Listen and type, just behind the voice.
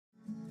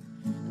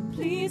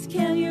Please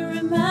can you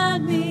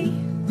remind me,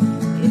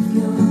 if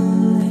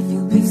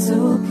you'll be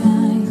so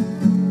kind,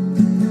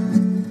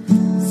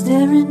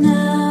 staring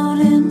out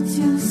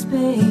into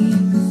space,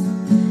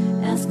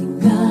 asking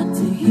God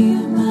to hear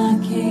my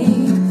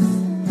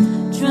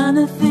case, trying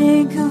to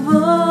think of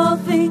all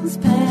things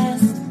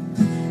past.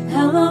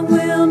 How long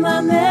will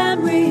my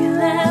memory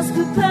last?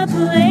 The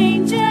purple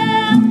angel,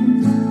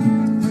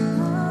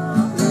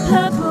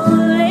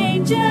 purple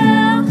angel,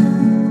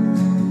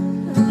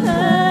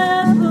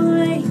 purple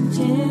angel,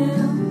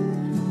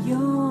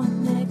 you're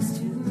next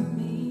to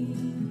me.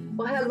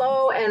 Well,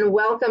 hello and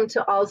welcome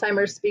to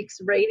Alzheimer's Speaks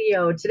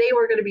Radio. Today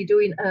we're going to be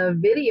doing a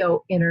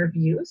video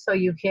interview, so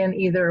you can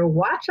either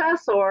watch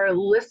us or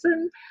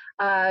listen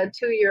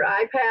to your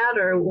iPad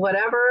or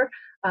whatever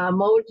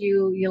mode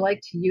you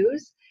like to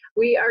use.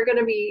 We are going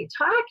to be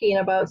talking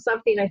about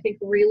something I think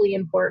really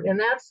important, and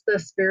that's the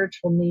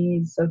spiritual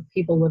needs of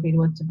people living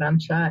with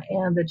dementia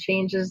and the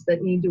changes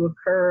that need to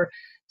occur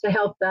to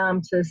help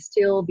them to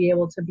still be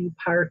able to be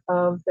part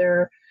of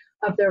their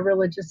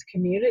religious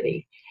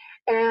community.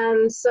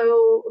 And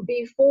so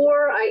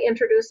before I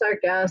introduce our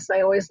guests,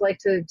 I always like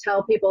to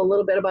tell people a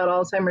little bit about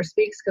Alzheimer's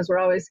Speaks because we're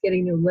always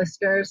getting new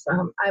listeners.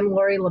 I'm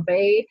Lori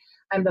LeBay.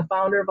 I'm the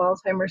founder of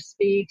Alzheimer's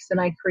Speaks, and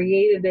I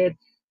created it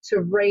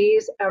to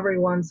raise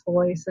everyone's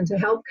voice and to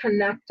help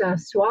connect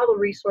us to all the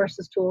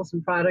resources, tools,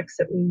 and products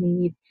that we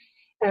need.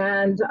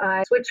 And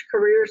I switched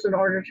careers in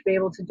order to be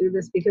able to do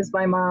this because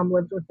my mom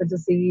lived with the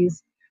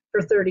disease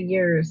for 30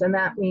 years, and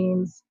that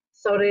means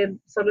so did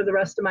the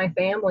rest of my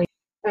family.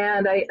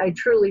 And I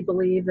truly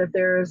believe that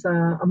there's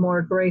a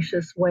more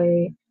gracious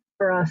way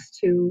for us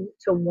to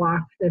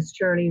walk this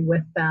journey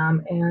with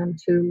them and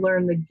to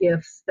learn the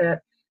gifts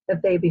that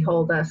they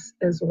behold us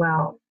as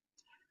well.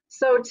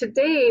 So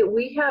today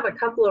we have a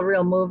couple of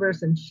real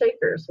movers and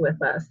shakers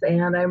with us,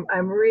 and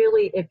I'm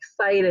really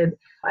excited.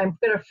 I'm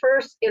going to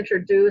first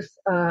introduce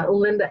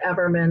Linda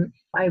Everman.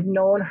 I've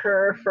known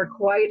her for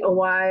quite a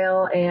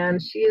while,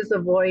 and she is a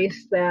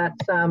voice that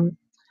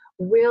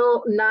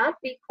will not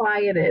be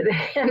quieted,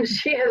 and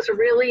she has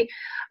really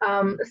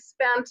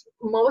spent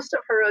most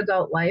of her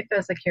adult life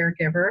as a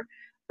caregiver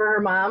for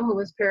her mom, who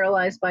was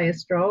paralyzed by a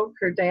stroke,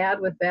 her dad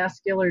with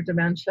vascular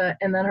dementia,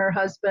 and then her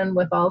husband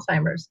with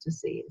Alzheimer's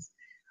disease.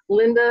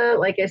 Linda,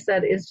 like I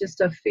said, is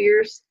just a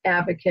fierce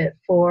advocate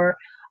for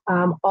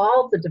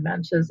all the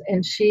dementias,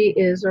 and she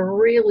is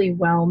really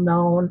well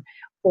known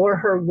for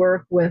her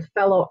work with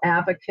fellow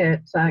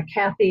advocate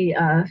Kathy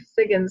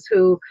Siggins,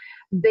 who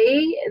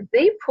they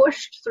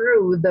pushed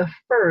through the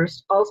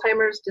first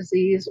Alzheimer's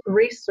disease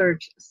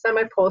research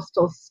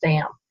semi-postal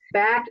stamp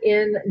back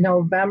in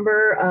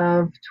November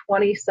of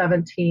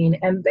 2017,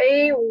 and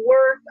they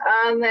worked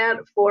on that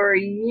for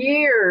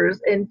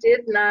years and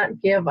did not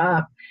give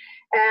up.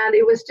 And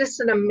it was just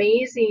an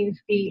amazing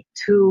feat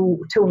to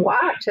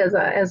watch as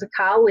a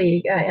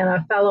colleague and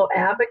a fellow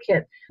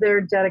advocate, their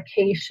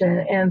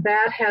dedication. And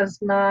that has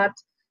not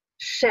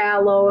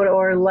shallowed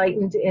or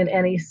lightened in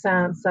any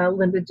sense.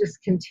 Linda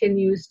just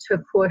continues to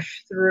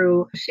push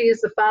through. She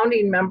is the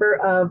founding member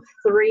of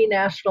 3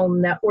 national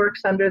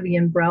networks under the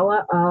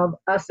umbrella of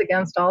Us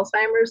Against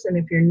Alzheimer's. And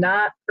if you're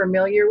not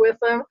familiar with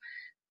them,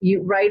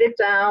 you write it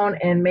down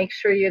and make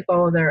sure you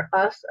go there.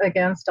 Us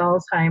Against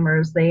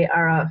Alzheimer's. They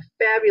are a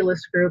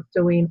fabulous group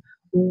doing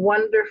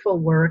wonderful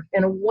work.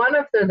 And one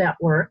of the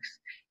networks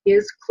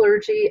is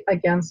Clergy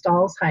Against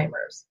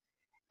Alzheimer's.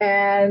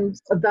 And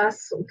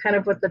that's kind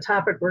of what the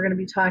topic we're going to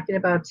be talking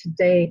about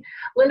today.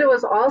 Linda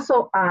was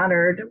also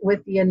honored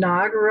with the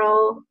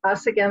inaugural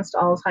Us Against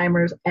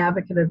Alzheimer's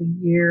Advocate of the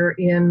Year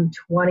in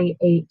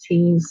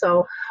 2018.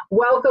 So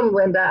welcome,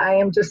 Linda. I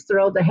am just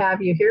thrilled to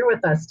have you here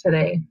with us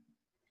today.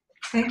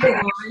 Thank you,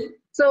 Lori.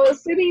 So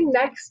sitting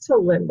next to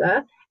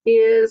Linda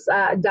is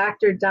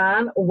Dr.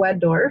 Don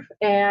Weddorf,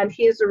 and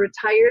he is a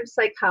retired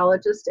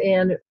psychologist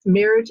and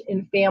marriage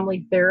and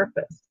family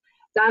therapist.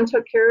 Don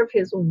took care of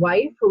his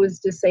wife, who was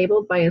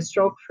disabled by a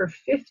stroke, for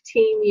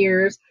 15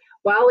 years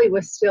while he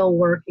was still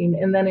working.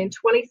 And then in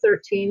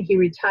 2013, he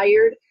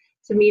retired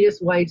to meet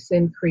his wife's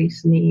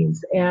increased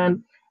needs.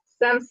 And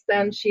since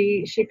then,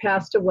 she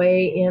passed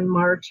away in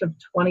March of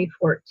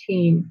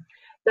 2014.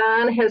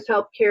 Don has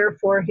helped care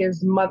for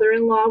his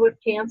mother-in-law with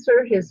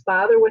cancer, his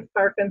father with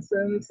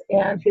Parkinson's,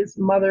 and his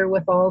mother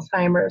with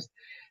Alzheimer's.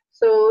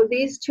 So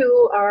these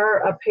two are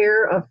a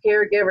pair of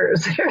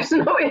caregivers. There's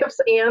no ifs,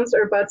 ands,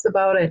 or buts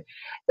about it.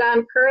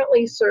 Don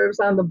currently serves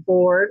on the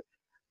board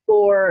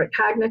for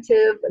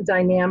Cognitive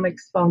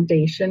Dynamics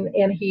Foundation,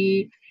 and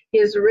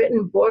his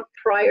written book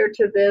prior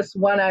to this,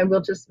 one I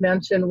will just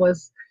mention,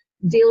 was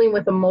dealing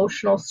with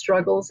emotional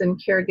struggles in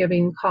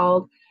caregiving,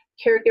 called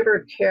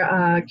Caregiver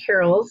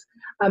Carols,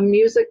 a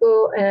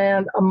musical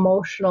and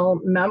emotional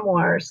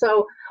memoir.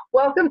 So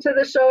welcome to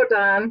the show,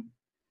 Don.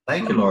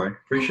 Thank you, Lori.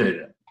 Appreciate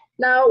it.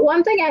 Now,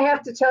 one thing I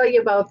have to tell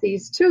you about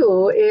these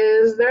two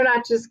is they're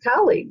not just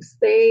colleagues.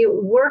 They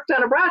worked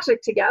on a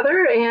project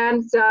together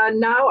and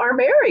now are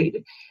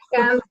married.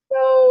 And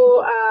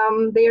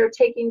so they are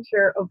taking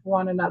care of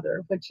one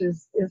another, which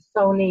is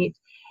so neat.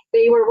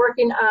 They were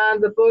working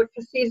on the book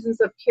Seasons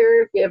of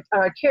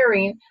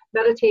Caring,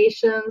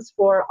 Meditations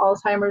for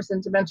Alzheimer's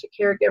and Dementia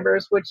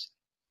Caregivers, which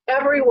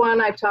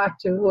everyone I've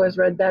talked to who has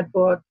read that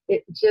book,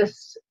 it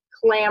just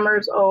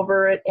clamors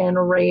over it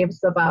and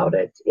raves about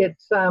it. It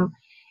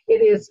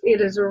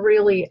is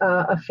really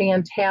a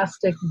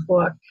fantastic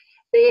book.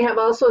 They have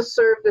also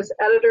served as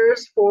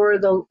editors for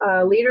the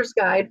Leader's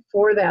Guide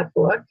for that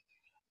book,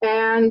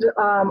 and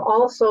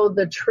also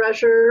The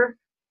Treasure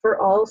for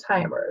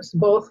Alzheimer's.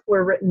 Both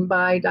were written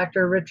by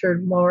Dr.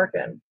 Richard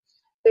Morgan.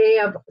 They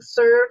have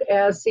served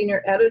as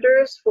senior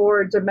editors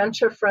for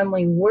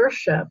Dementia-friendly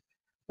Worship,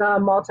 the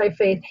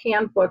multi-faith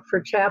handbook for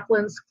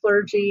chaplains,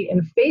 clergy,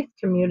 and faith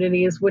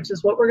communities, which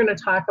is what we're going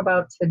to talk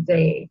about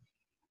today.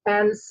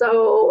 And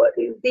so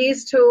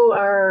these two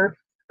are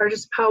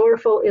just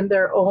powerful in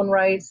their own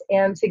rights,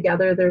 and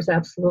together there's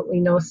absolutely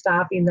no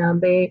stopping them.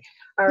 They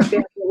are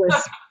fabulous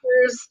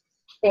speakers,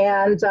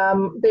 and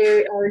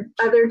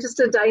they're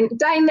just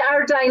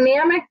our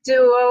dynamic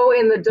duo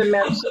in the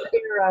dementia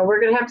era. We're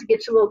going to have to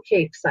get you little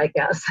capes, I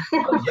guess.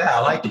 Yeah, I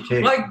like the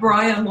cake. Like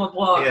Brian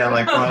LeBlanc. Yeah,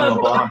 like Brian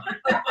LeBlanc.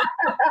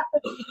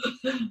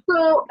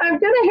 So I'm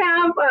going to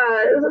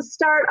have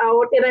start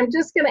out, and I'm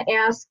just going to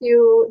ask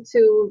you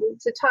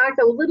to talk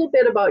a little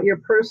bit about your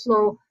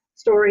personal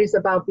stories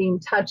about being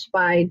touched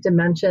by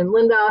dementia.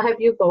 Linda, I'll have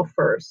you go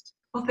first.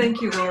 Well, thank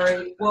you,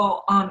 Lori.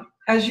 Well,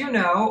 as you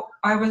know,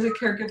 I was a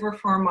caregiver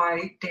for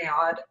my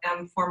dad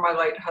and for my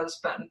late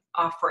husband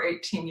for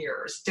 18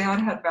 years. Dad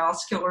had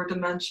vascular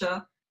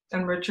dementia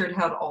and Richard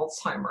had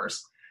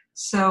Alzheimer's.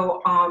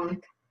 So,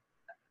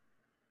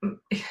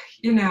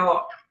 you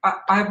know,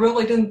 I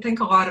really didn't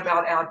think a lot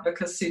about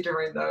advocacy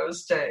during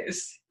those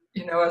days,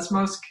 you know, as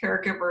most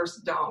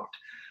caregivers don't.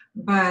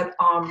 But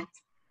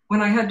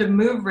when I had to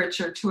move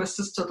Richard to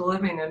assisted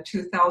living in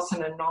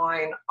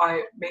 2009,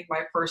 I made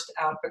my first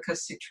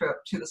advocacy trip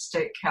to the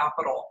state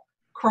capitol,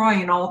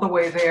 crying all the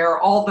way there,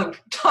 all the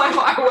time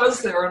I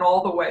was there and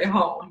all the way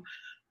home.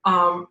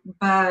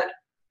 But,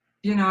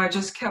 you know, I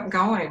just kept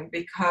going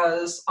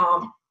because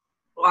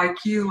like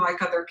you,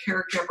 like other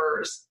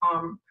caregivers,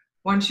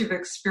 once you've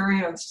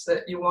experienced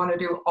that, you want to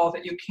do all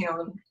that you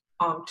can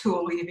to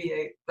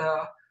alleviate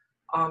the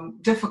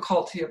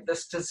difficulty of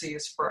this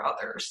disease for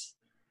others.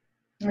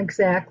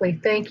 Exactly.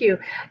 Thank you.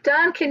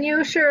 Don, can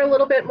you share a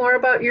little bit more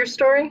about your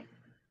story?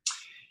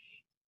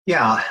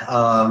 Yeah,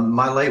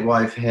 my late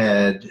wife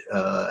had,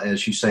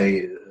 as you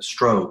say,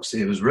 strokes.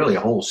 It was really a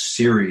whole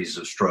series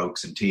of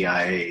strokes and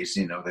TIAs,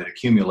 you know, that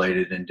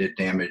accumulated and did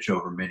damage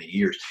over many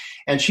years.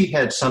 And she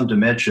had some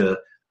dementia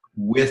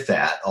with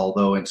that,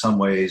 although in some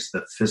ways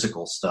the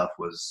physical stuff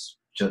was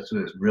just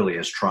really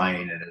as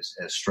trying and as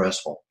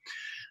stressful.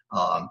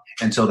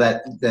 And so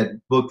that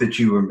book that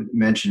you were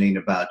mentioning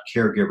about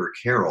caregiver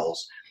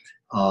carols,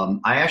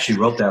 I actually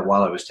wrote that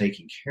while I was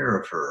taking care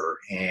of her,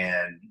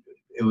 and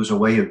it was a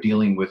way of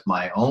dealing with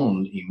my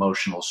own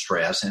emotional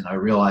stress. And I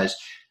realized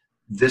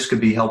this could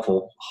be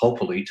helpful,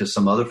 hopefully, to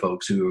some other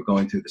folks who are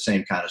going through the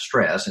same kind of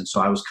stress. And so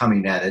I was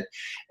coming at it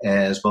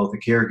as both a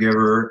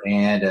caregiver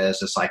and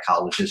as a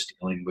psychologist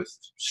dealing with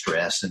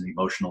stress and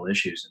emotional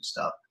issues and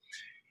stuff.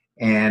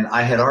 And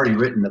I had already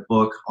written a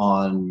book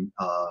on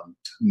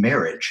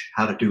marriage,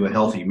 how to do a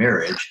healthy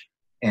marriage.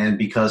 And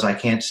because I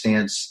can't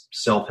stand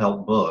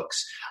self-help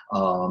books,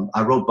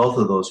 I wrote both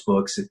of those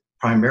books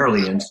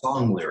primarily in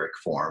song lyric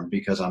form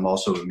because I'm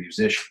also a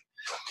musician.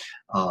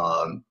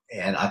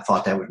 And I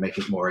thought that would make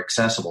it more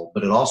accessible.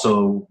 But it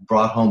also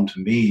brought home to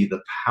me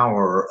the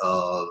power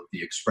of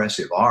the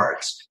expressive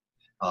arts.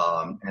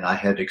 And I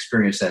had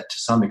experienced that to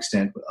some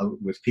extent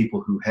with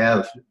people who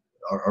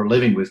are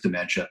living with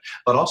dementia,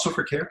 but also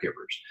for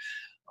caregivers.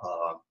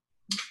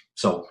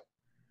 So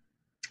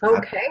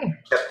okay, I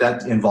kept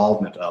that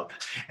involvement up.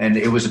 And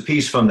it was a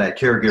piece from that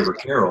Caregiver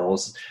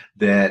Carols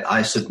that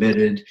I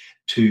submitted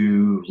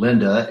to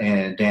Linda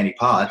and Danny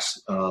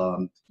Potts,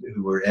 who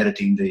were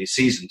editing the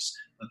Seasons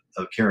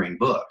of Caring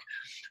book.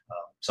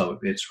 So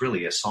it's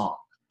really a song.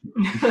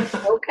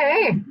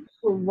 Okay,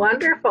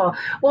 wonderful.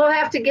 We'll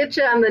have to get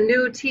you on the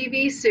new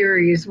TV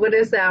series. What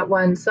is that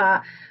one?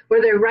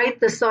 Where they write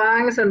the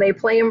songs and they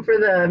play them for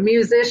the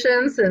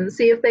musicians and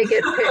see if they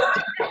get picked.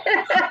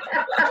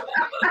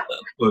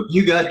 Well, if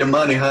you got the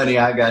money, honey,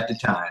 I got the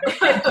time.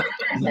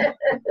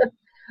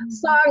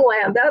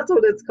 Songland, that's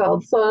what it's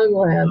called,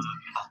 Songland.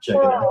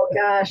 Oh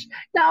gosh.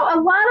 Now, a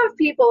lot of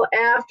people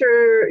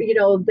after, you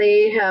know,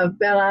 they have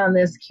been on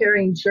this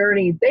caring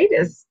journey, they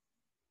just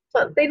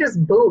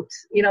boot.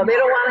 You know, they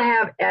don't want to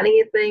have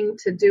anything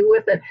to do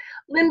with it.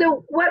 Linda,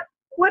 what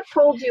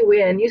pulled you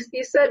in?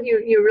 You said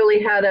you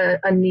really had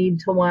a need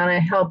to want to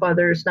help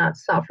others not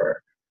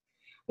suffer.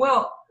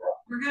 Well,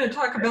 we're going to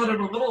talk about it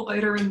a little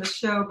later in the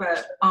show,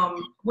 but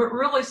what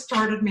really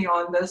started me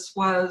on this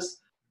was,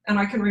 and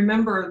I can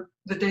remember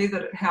the day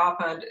that it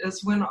happened,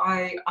 is when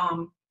I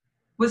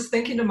was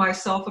thinking to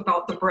myself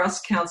about the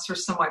breast cancer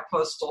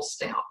semi-postal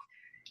stamp.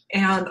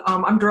 And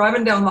I'm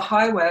driving down the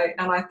highway,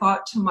 and I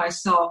thought to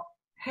myself,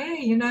 hey,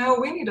 you know,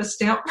 we need a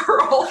stamp for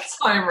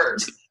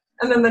Alzheimer's.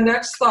 And then the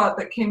next thought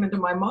that came into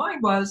my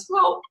mind was,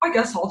 well, I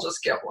guess I'll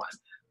just get one.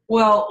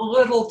 Well,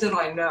 little did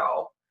I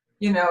know,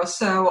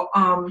 so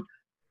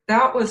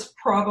that was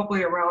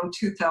probably around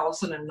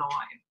 2009.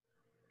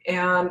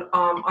 And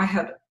I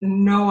had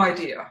no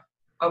idea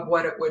of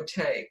what it would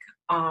take.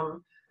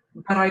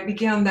 But I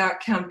began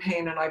that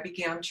campaign and I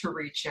began to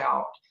reach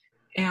out.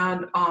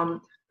 And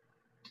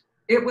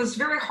it was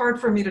very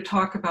hard for me to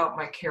talk about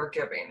my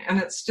caregiving, and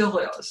it still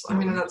is. I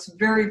mean, that's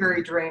very,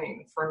 very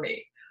draining for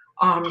me.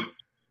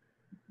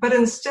 But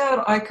instead,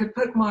 I could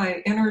put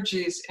my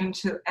energies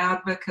into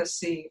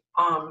advocacy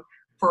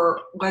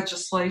for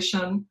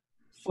legislation,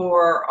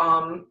 for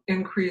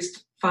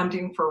increased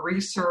funding for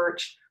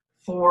research,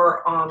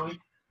 for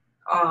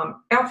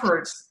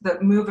efforts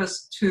that move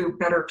us to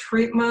better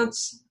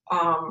treatments,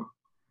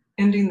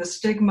 ending the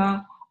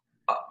stigma,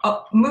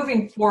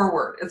 moving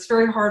forward. It's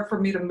very hard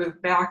for me to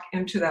move back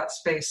into that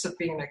space of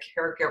being a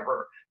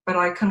caregiver, but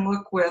I can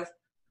look with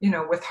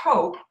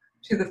hope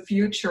to the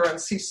future and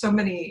see so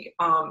many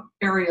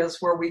areas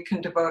where we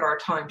can devote our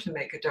time to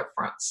make a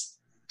difference.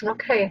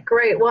 Okay,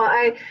 great. Well,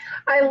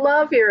 I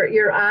love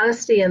your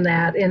honesty in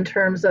that, in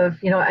terms of,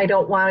 I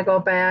don't want to go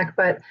back,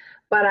 but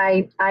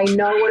I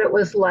know what it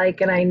was like,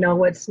 and I know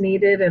what's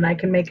needed, and I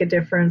can make a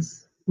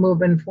difference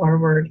moving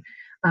forward,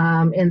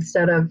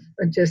 instead of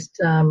just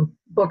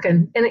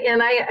booking.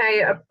 And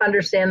I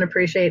understand and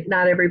appreciate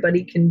not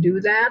everybody can do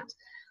that,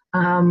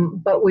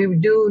 but we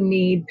do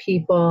need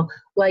people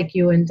like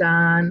you and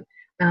Don,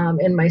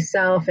 and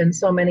myself and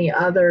so many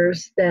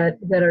others that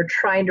are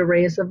trying to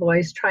raise a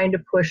voice, trying to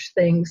push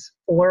things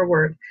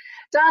forward.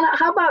 Donna,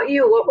 how about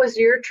you? What was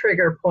your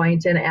trigger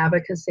point in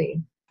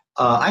advocacy?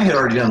 I had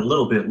already done a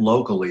little bit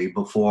locally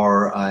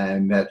before I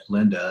met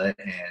Linda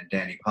and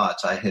Danny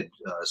Potts. I had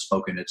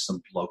spoken at some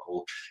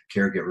local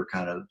caregiver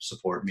kind of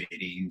support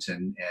meetings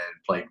and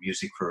played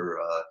music for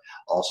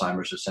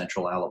Alzheimer's of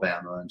Central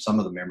Alabama and some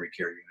of the memory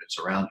care units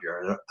around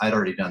here. I'd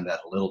already done that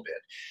a little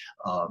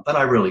bit, but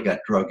I really got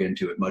drug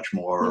into it much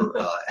more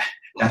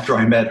after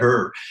I met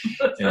her,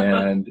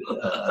 and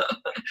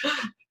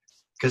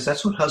because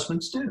that's what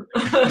husbands do.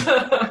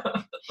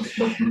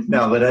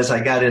 No, but as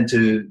I got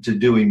into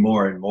doing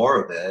more and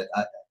more of it,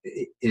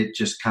 it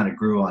just kind of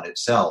grew on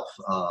itself.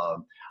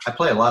 I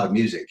play a lot of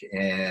music,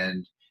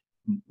 and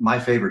my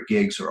favorite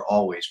gigs are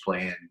always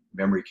playing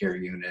memory care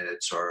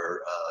units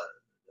or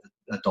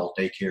adult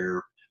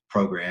daycare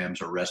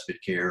programs or respite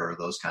care or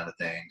those kind of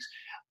things.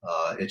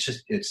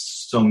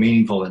 It's so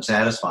meaningful and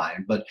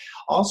satisfying. But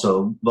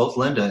also, both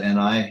Linda and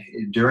I,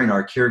 during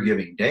our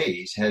caregiving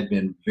days, had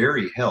been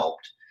very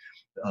helped,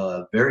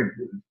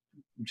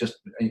 just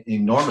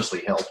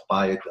enormously helped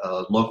by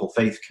local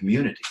faith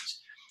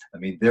communities. I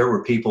mean, there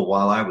were people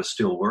while I was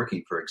still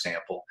working, for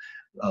example,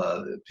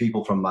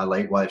 people from my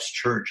late wife's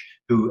church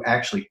who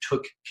actually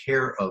took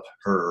care of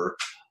her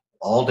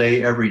all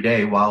day, every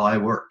day while I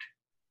worked.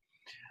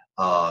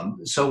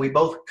 So we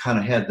both kind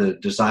of had the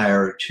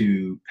desire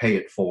to pay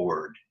it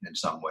forward in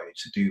some way,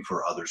 to do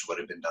for others what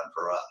had been done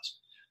for us.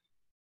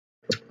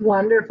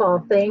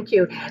 Wonderful. Thank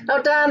you. Now,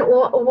 Don,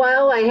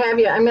 while I have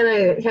you, I'm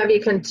going to have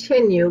you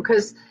continue,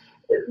 because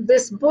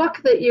this book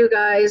that you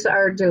guys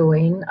are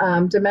doing,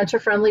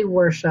 Dementia-friendly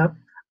Worship,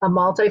 a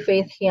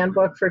multi-faith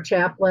handbook for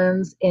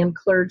chaplains and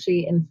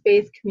clergy in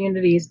faith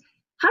communities.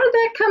 How did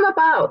that come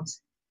about?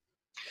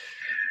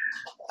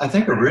 I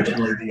think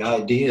originally the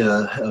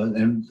idea,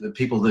 and the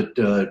people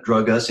that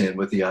drug us in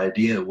with the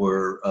idea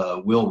were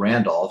Will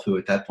Randolph, who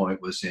at that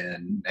point was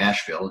in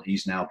Nashville.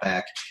 He's now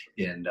back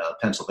in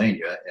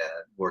Pennsylvania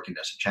working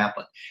as a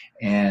chaplain,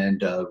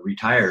 and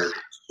retired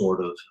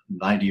sort of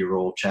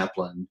 90-year-old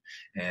chaplain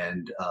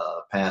and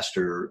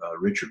pastor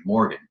Richard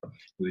Morgan,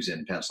 who's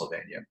in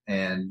Pennsylvania.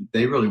 And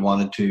they really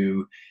wanted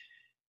to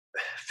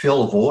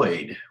fill a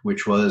void,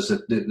 which was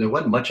that there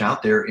wasn't much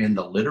out there in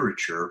the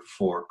literature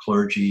for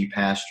clergy,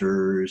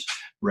 pastors,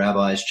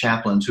 rabbis,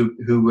 chaplains,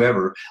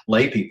 whoever,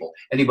 lay people,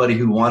 anybody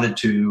who wanted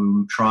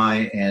to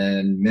try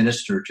and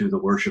minister to the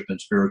worship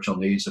and spiritual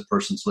needs of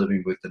persons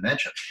living with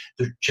dementia.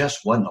 There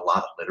just wasn't a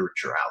lot of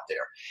literature out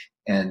there.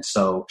 And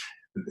so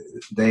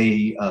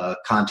they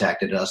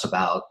contacted us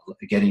about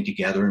getting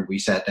together, and we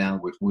sat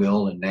down with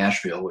Will in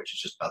Nashville, which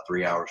is just about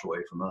 3 hours away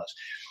from us,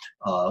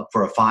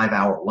 for a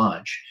 5-hour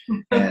lunch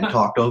and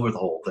talked over the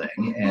whole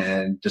thing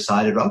and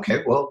decided,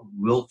 okay, well,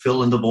 we'll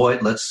fill in the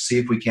void. Let's see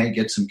if we can't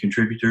get some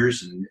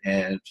contributors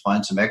and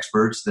find some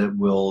experts that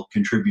will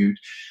contribute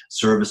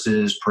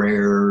services,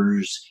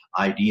 prayers,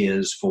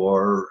 ideas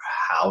for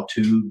how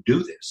to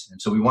do this.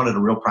 And so we wanted a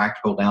real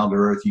practical, down to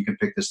earth, you can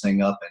pick this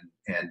thing up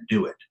and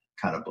do it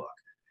kind of book.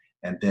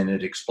 And then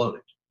it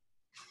exploded.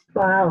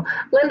 Wow.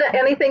 Linda,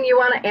 anything you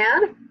want to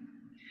add?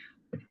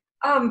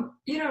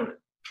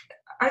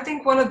 I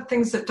think one of the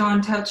things that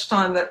Don touched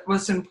on that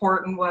was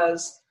important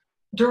was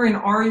during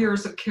our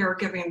years of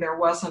caregiving, there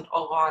wasn't a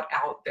lot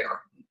out there.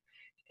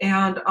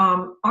 And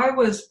I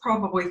was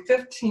probably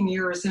 15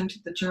 years into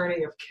the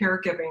journey of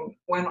caregiving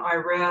when I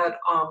read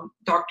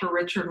Dr.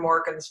 Richard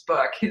Morgan's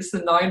book. He's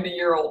the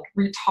 90-year-old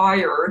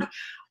retired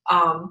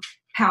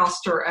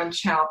pastor and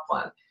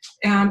chaplain.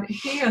 And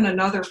he and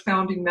another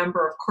founding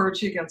member of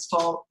Clergy Against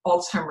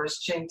Alzheimer's,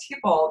 Jane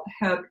Thibault,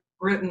 had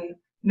written,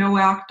 "No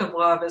act of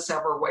love is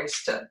ever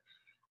wasted.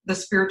 The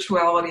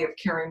spirituality of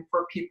caring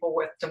for people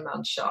with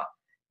dementia."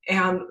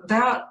 And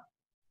that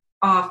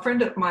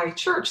friend at my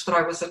church that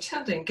I was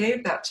attending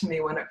gave that to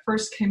me when it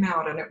first came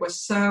out, and it was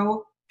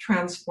so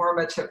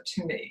transformative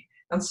to me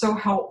and so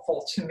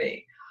helpful to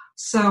me.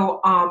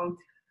 So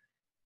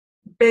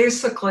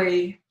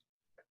basically,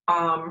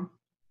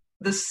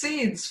 the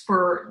seeds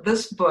for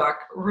this book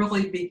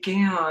really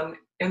began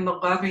in the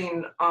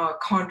loving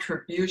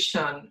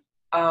contribution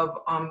of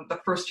the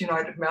First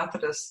United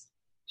Methodist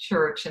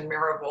Church in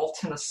Maryville,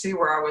 Tennessee,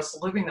 where I was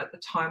living at the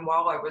time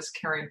while I was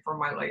caring for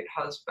my late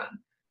husband.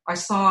 I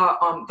saw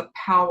the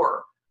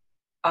power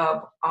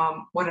of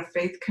what a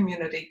faith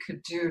community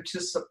could do to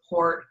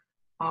support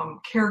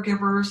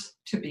caregivers,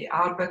 to be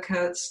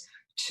advocates,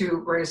 to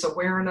raise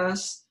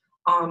awareness.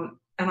 And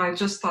I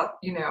just thought,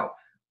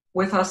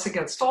 with Us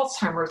Against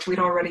Alzheimer's, we'd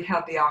already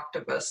had the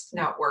activist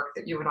network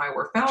that you and I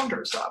were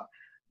founders of.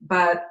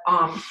 But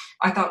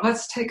I thought,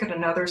 let's take it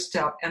another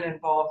step and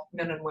involve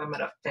men and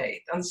women of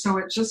faith. And so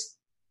it just,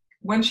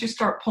 once you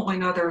start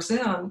pulling others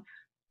in,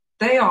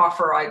 they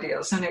offer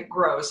ideas and it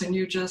grows, and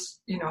you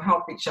just,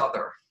 help each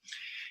other.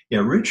 Yeah,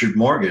 Richard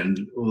Morgan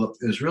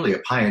is really a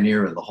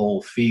pioneer in the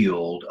whole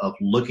field of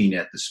looking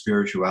at the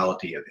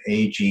spirituality of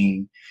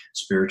aging,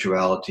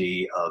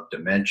 spirituality of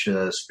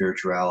dementia,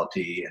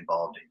 spirituality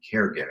involved in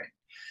caregiving.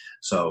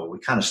 So we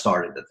kind of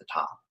started at the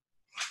top.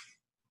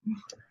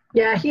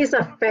 Yeah, he's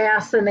a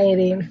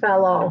fascinating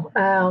fellow.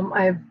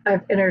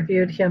 I've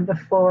interviewed him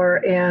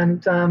before,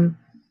 and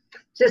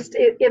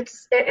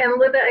it's and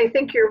Linda, I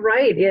think you're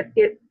right.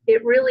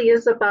 It really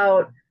is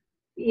about,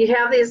 you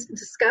have these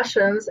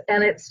discussions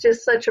and it's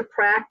just such a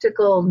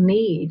practical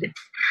need.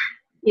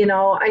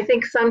 I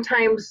think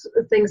sometimes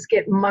things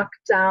get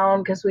mucked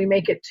down because we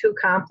make it too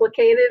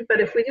complicated, but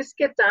if we just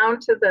get down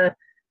to the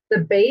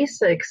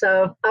basics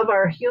of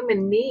our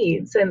human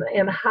needs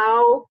and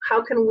how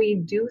can we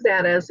do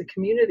that as a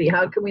community,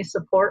 how can we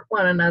support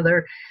one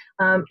another,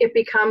 it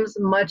becomes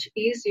much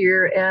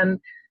easier. And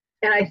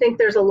I think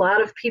there's a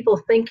lot of people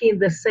thinking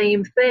the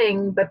same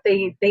thing, but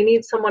they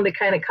need someone to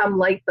kind of come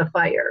light the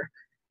fire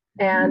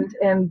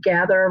and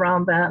gather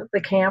around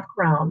the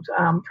campground,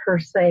 per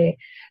se.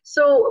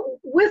 So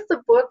with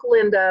the book,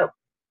 Linda,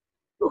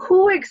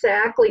 who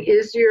exactly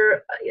is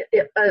your,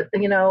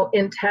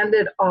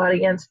 intended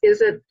audience?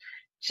 Is it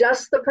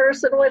just the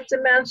person with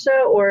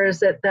dementia, or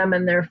is it them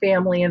and their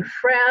family and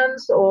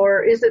friends,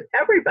 or is it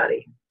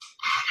everybody?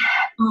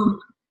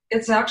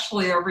 It's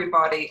actually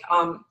everybody.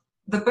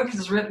 The book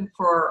is written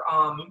for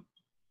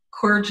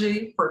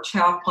clergy, for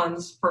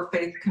chaplains, for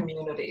faith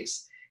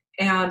communities.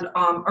 And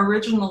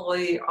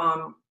originally,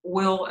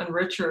 Will and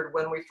Richard,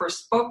 when we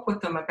first spoke with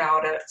them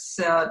about it,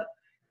 said,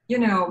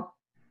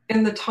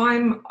 in the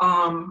time,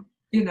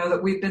 that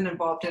we've been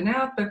involved in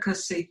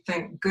advocacy,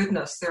 thank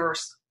goodness,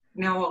 there's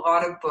now a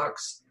lot of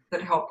books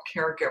that help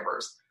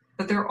caregivers,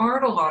 but there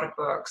aren't a lot of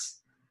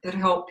books that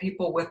help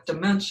people with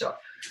dementia.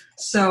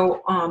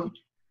 So,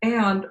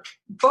 and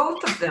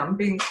both of them,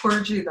 being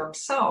clergy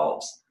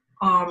themselves,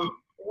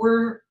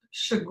 were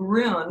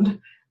chagrined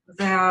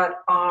that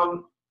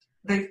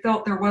they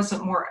felt there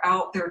wasn't more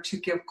out there to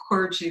give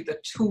clergy the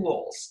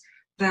tools,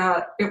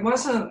 that it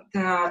wasn't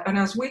that, and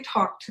as we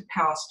talked to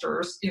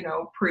pastors,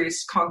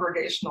 priests,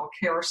 congregational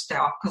care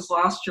staff, because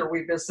last year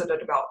we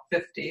visited about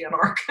 50 in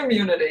our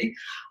community,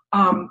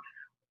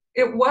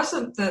 it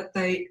wasn't that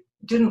they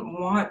didn't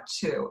want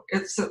to,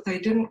 it's that they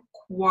didn't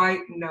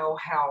quite know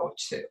how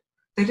to.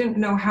 They didn't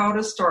know how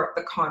to start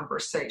the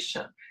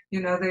conversation.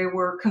 They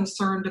were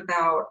concerned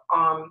about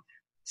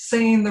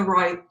saying the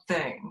right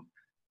thing.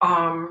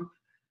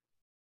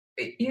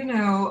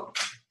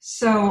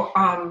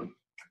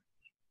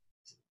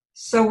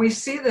 So we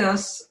see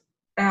this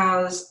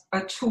as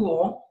a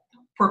tool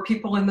for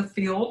people in the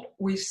field.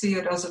 We see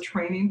it as a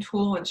training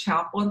tool in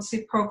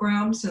chaplaincy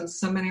programs and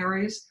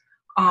seminaries.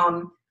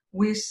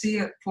 We see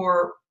it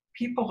for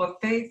people of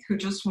faith who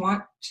just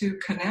want to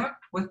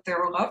connect with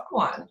their loved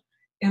one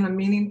in a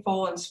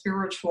meaningful and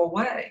spiritual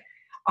way.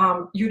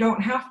 You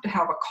don't have to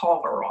have a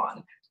collar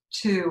on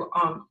to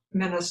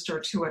minister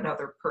to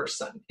another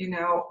person.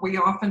 We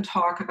often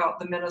talk about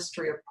the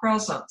ministry of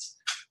presence.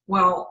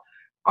 Well,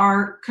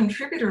 our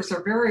contributors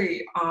are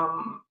very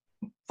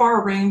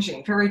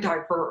far-ranging, very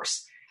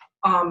diverse,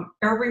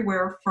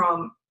 everywhere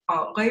from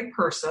lay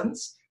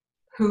persons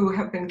who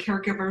have been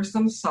caregivers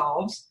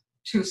themselves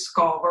to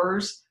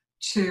scholars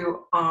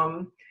to,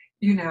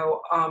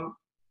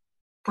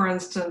 for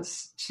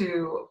instance,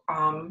 to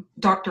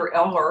Dr.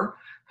 Eller,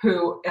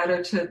 who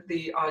edited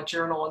the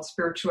Journal on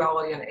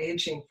Spirituality and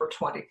Aging for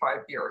 25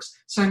 years.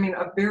 So,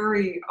 a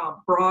very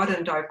broad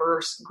and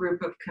diverse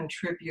group of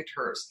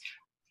contributors.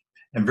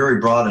 And very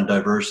broad and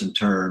diverse in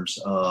terms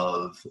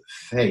of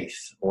faith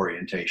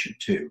orientation,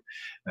 too.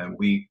 And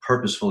we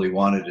purposefully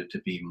wanted it to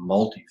be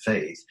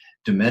multi-faith.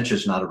 Dementia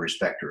is not a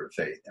respecter of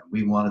faith. And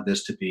we wanted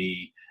this to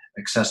be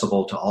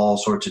accessible to all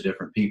sorts of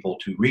different people,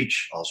 to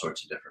reach all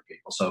sorts of different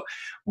people. So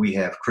we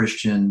have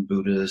Christian,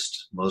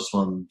 Buddhist,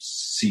 Muslim,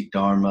 Sikh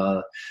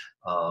Dharma,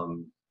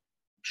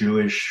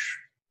 Jewish,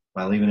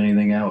 Am I leaving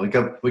anything out? We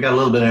got a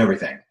little bit of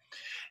everything.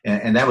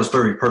 And that was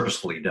very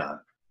purposefully done.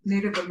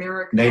 Native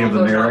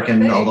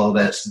American, although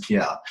that's,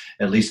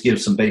 at least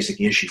gives some basic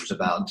issues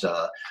about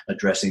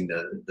addressing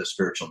the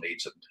spiritual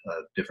needs of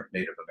different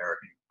Native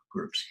American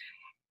groups.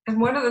 And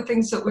one of the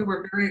things that we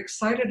were very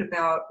excited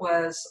about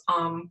was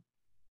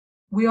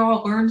we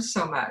all learned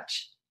so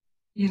much,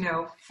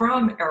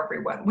 from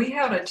everyone. We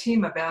had a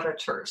team of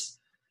editors.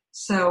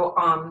 So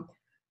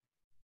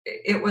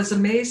it was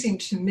amazing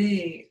to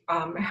me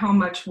how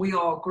much we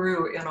all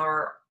grew in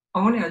our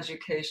own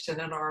education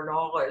and our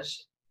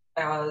knowledge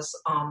as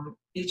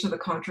each of the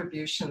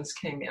contributions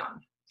came in.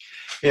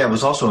 Yeah, it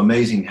was also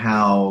amazing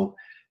how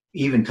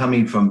even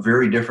coming from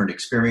very different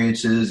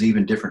experiences,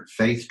 even different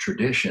faith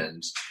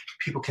traditions,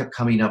 people kept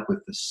coming up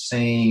with the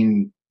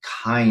same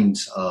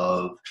kinds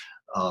of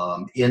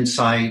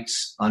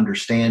insights,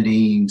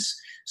 understandings,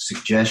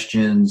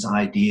 suggestions,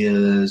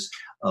 ideas.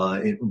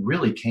 It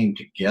really came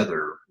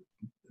together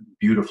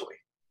beautifully,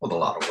 with a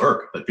lot of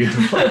work, but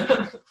beautifully.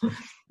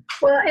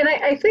 Well, and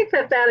I think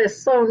that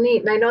is so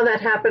neat. And I know that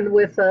happened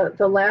with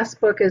the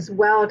last book as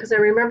well, because I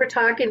remember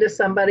talking to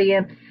somebody,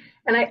 and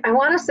I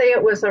want to say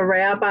it was a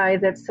rabbi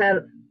that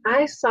said,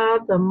 I saw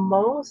the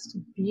most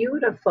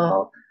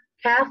beautiful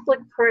Catholic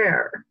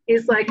prayer.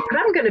 He's like,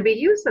 I'm going to be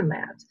using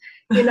that,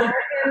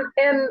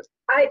 and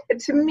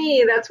to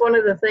me, that's one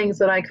of the things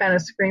that I kind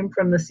of scream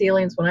from the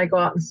ceilings when I go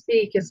out and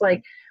speak, is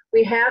like,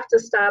 we have to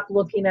stop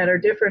looking at our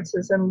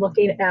differences and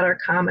looking at our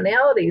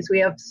commonalities. We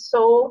have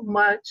so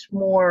much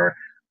more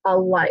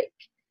alike,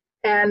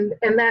 and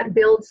that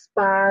builds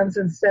bonds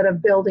instead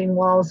of building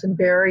walls and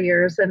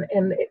barriers, and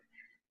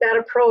that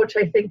approach,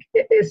 I think,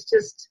 is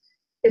just,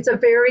 it's a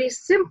very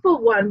simple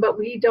one, but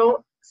we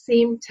don't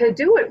seem to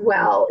do it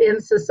well in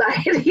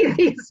society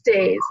these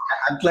days.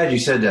 I'm glad you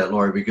said that,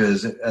 Lori,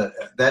 because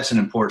that's an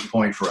important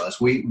point for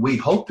us. We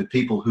hope that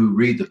people who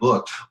read the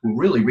book will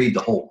really read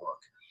the whole book,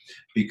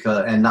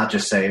 and not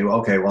just say,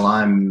 okay, well,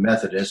 I'm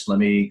Methodist, let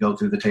me go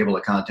through the table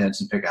of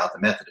contents and pick out the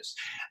Methodist.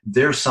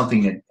 There's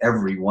something in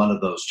every one of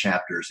those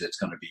chapters that's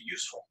going to be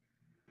useful.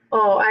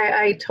 Oh,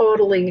 I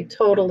totally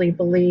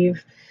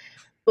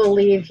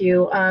believe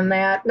you on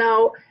that.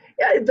 Now,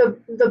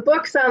 the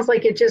book sounds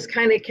like it just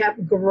kind of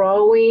kept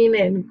growing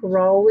and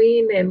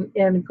growing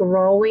and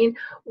growing.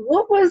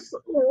 What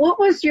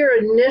was your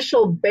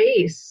initial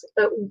base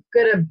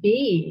going to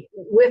be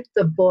with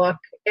the book,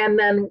 and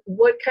then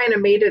what kind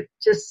of made it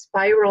just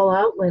spiral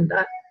out,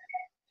 Linda?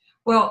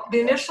 Well,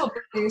 the initial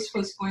base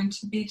was going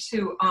to be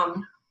to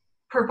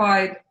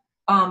provide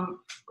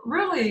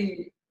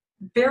really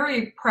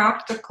very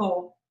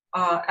practical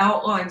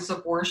outlines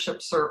of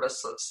worship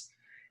services,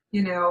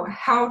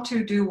 how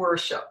to do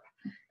worship.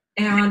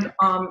 And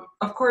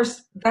of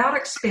course, that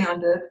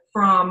expanded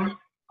from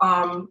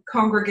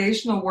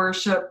congregational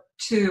worship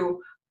to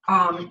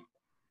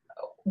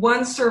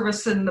one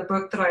service in the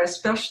book that I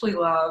especially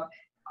love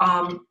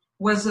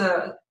was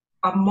a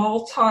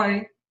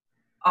multi-faith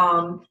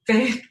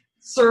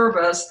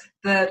service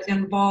that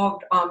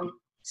involved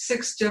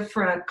 6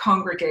 different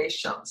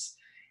congregations.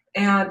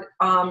 And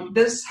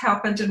this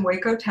happened in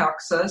Waco,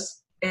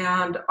 Texas,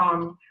 and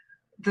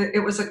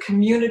it was a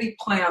community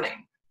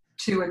planning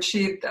to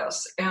achieve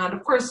this. And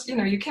of course,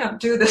 you can't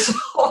do this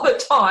all the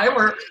time,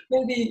 or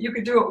maybe you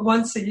could do it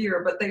once a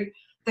year, but they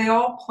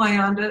all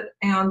planned it,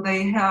 and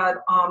they had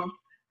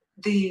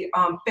the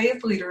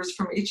faith leaders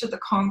from each of the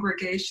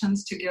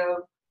congregations to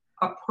give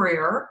a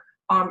prayer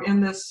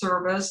in this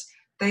service.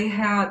 They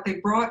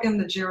brought in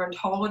the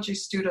gerontology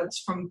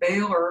students from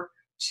Baylor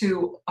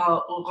to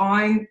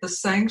line the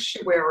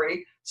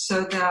sanctuary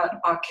so that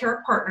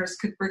care partners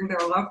could bring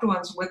their loved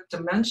ones with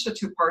dementia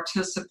to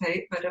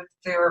participate. But if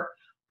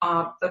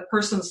the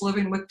persons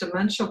living with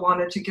dementia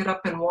wanted to get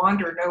up and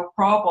wander, no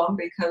problem,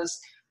 because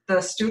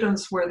the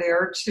students were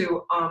there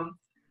to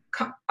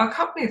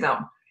accompany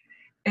them.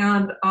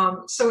 And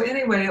so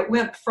anyway, it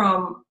went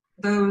from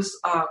those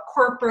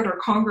corporate or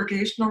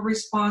congregational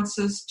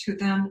responses to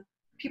then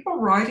people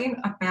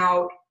writing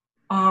about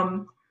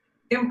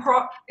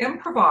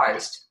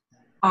improvised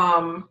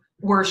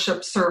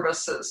worship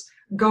services,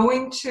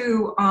 going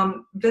to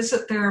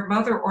visit their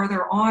mother or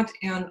their aunt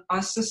in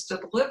assisted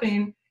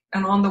living,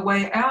 and on the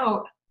way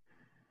out,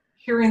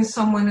 hearing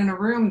someone in a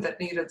room that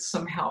needed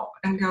some help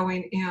and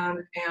going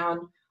in and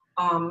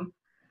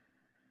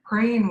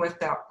praying with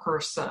that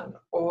person,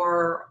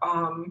 or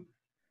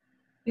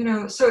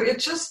so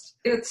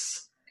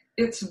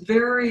it's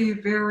very,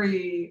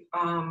 very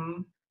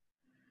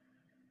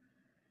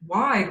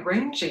wide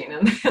ranging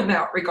in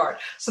that regard.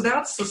 So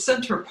that's the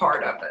center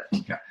part of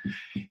it.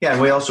 Yeah,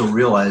 and we also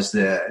realized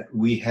that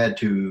we had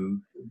to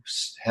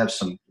have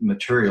some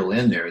material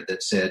in there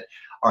that said,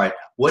 all right,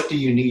 what do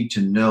you need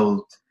to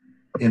know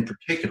in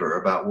particular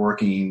about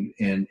working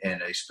in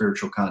a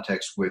spiritual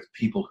context with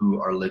people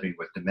who are living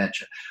with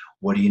dementia?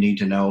 What do you need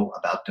to know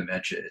about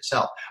dementia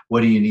itself?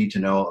 What do you need to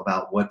know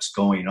about what's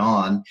going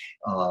on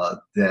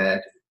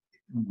that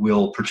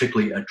will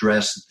particularly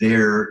address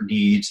their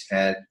needs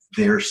at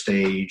their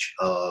stage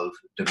of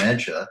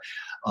dementia?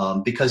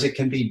 because it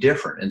can be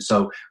different. And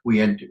so we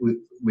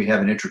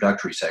have an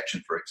introductory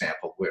section, for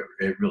example, where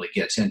it really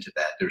gets into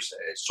that. There's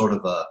a sort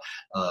of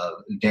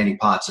Danny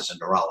Potts is a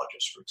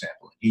neurologist, for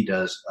example. He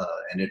does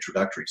an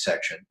introductory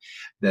section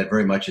that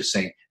very much is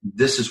saying,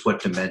 this is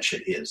what dementia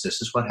is.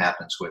 This is what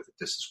happens with it.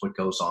 This is what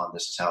goes on.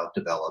 This is how it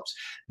develops.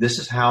 This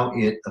is how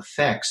it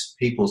affects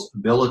people's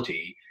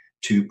ability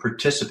to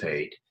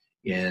participate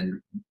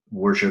in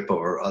worship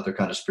or other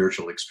kind of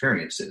spiritual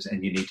experiences.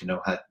 And you need to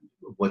know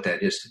what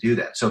that is to do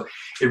that. So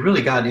it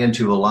really got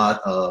into a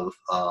lot of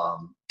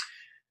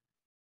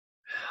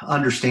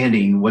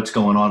understanding what's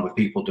going on with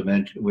people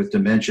with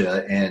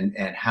dementia and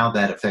how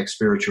that affects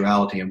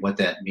spirituality and what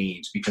that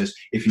means. Because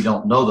if you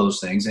don't know those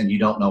things and you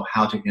don't know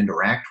how to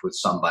interact with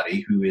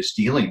somebody who is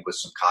dealing with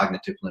some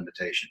cognitive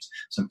limitations,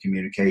 some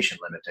communication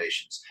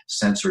limitations,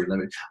 sensory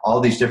limits, all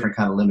these different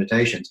kind of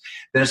limitations,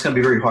 then it's going to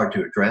be very hard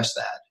to address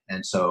that.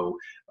 And so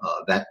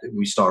that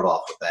we start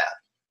off with that.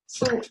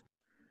 So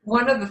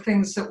one of the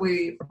things that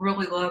we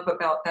really love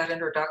about that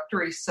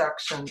introductory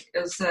section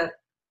is that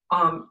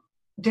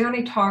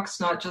Danny talks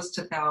not just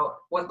about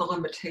what the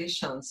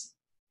limitations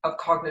of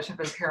cognitive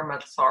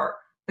impairments are,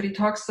 but he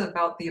talks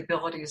about the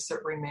abilities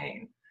that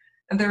remain.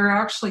 And there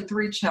are actually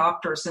 3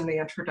 chapters in the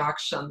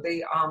introduction.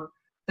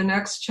 The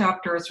next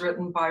chapter is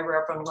written by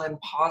Reverend Lynn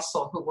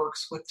Possel, who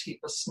works with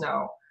Tipa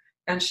Snow,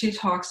 and she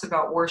talks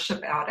about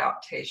worship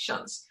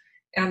adaptations.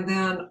 And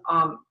then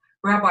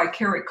Rabbi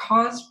Carrie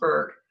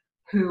Cosberg,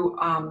 who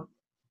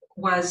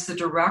was the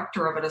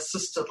director of an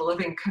assisted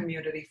living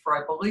community for,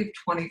 I believe,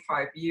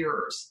 25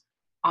 years,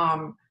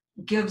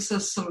 gives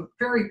us some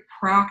very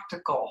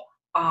practical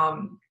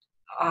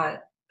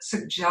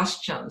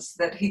suggestions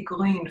that he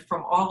gleaned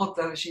from all of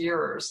those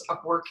years of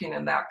working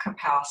in that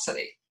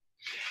capacity.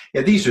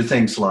 Yeah, these are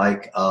things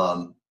like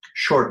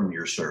shorten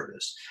your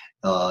service.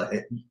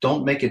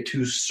 Don't make it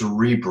too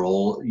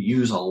cerebral.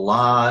 Use a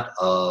lot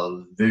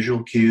of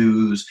visual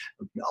cues,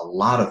 a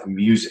lot of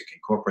music,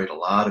 incorporate a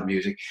lot of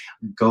music.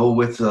 Go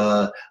with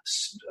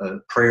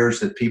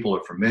prayers that people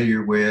are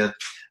familiar with.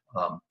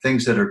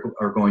 Things that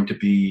are going to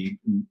be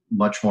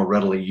much more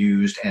readily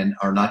used and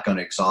are not going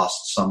to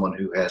exhaust someone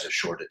who has a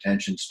short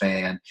attention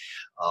span.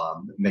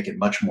 Make it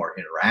much more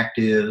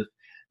interactive.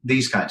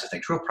 These kinds of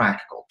things, real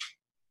practical.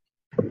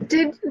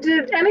 Did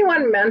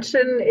anyone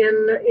mention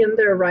in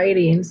their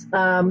writings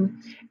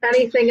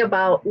anything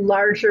about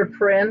larger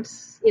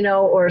prints,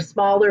 or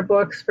smaller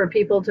books for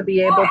people to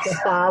be able to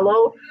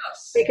follow?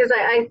 Yes. Because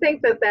I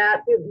think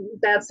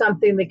that's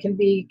something that can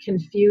be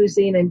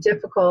confusing and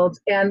difficult.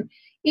 And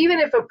even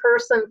if a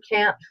person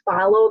can't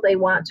follow, they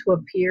want to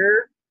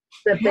appear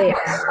that they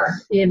are,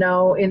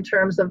 in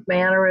terms of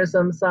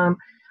mannerisms.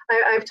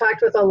 I've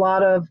talked with a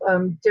lot of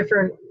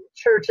different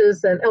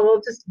churches and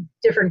just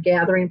different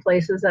gathering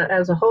places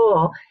as a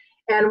whole.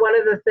 And one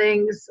of the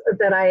things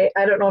that I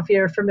don't know if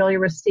you're familiar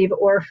with Steve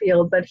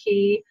Orfield, but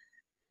he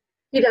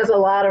does a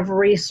lot of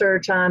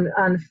research on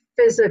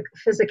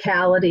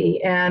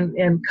physicality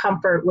and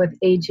comfort with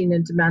aging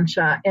and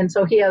dementia. And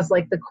so he has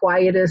like the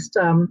quietest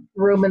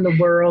room in the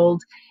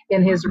world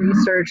in his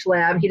research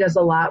lab. He does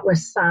a lot with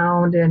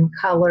sound and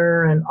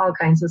color and all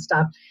kinds of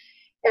stuff.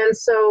 And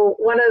so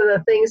one of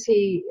the things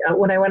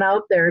when I went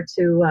out there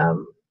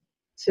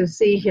to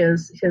see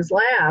his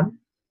lab,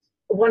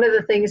 one of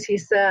the things he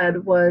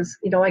said was,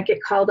 I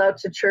get called out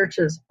to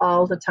churches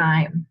all the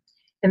time,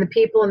 and the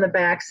people in the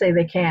back say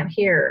they can't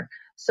hear.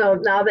 So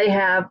now they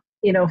have,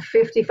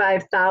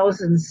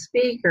 55,000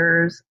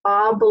 speakers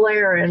all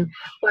blaring,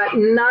 but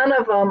none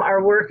of them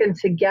are working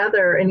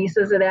together. And he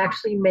says it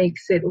actually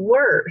makes it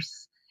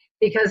worse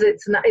because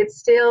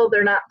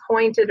they're not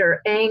pointed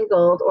or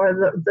angled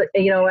or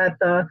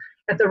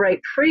at the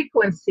right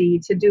frequency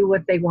to do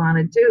what they want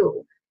to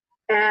do.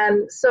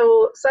 And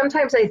so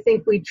sometimes I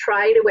think we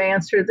try to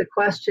answer the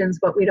questions,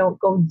 but we don't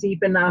go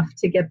deep enough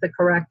to get the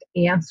correct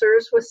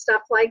answers with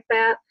stuff like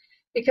that.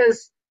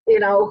 Because,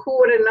 who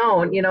would have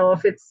known,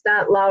 if it's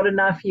not loud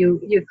enough,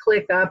 you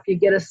click up, you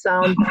get a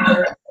sound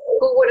bar.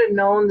 Who would have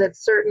known that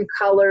certain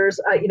colors,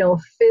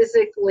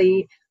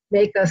 physically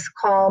make us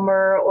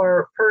calmer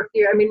or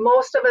perkier? I mean,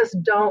 most of us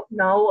don't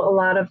know a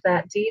lot of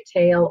that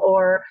detail.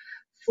 Or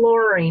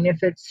flooring,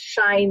 if it's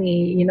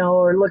shiny,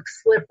 or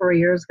looks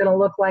slippery or is going to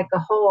look like a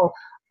hole.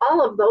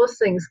 All of those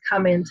things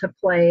come into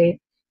play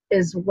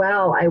as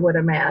well, I would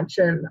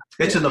imagine.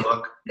 It's in the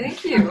book.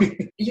 Thank you.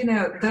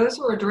 Those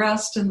were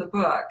addressed in the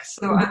book.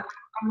 So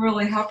I'm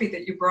really happy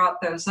that you brought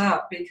those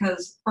up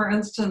because, for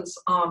instance,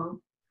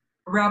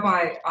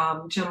 Rabbi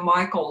Jim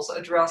Michaels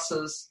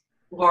addresses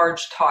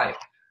large type.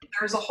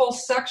 There's a whole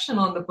section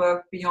on the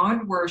book,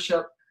 Beyond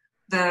Worship,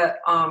 that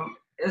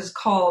is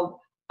called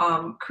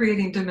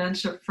Creating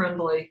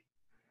Dementia-friendly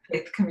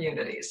faith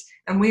communities.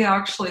 And we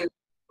actually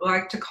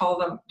like to call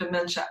them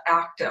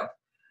dementia-active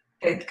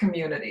faith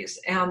communities.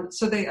 And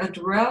so they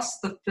address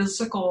the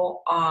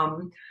physical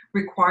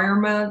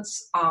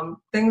requirements,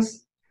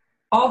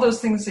 all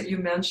those things that you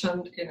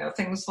mentioned,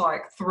 things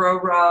like throw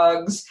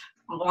rugs,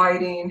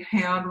 lighting,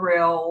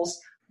 handrails,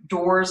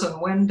 doors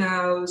and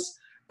windows,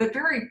 but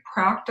very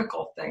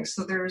practical things.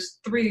 So there's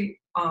 3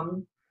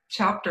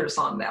 chapters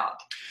on that.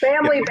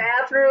 Family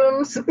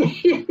bathrooms,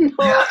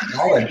 Yeah,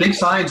 all that big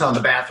signs on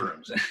the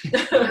bathrooms.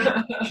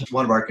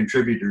 One of our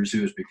contributors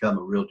who has become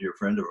a real dear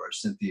friend of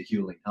ours, Cynthia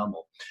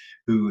Hewling-Hummel,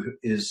 who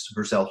is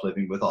herself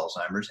living with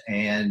Alzheimer's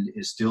and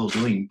is still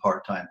doing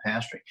part-time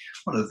pastoring.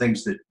 One of the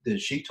things that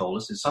she told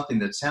us is something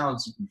that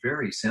sounds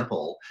very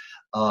simple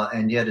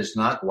and yet is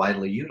not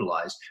widely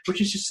utilized, which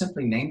is just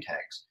simply name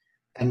tags.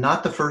 And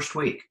not the first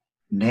week.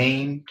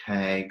 Name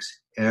tags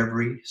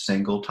every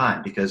single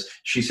time, because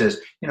she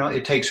says,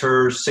 it takes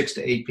her 6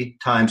 to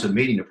 8 times of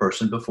meeting a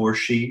person before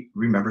she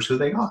remembers who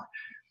they are.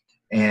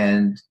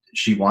 And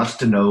she wants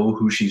to know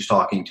who she's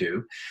talking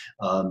to.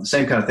 The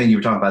same kind of thing you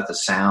were talking about, the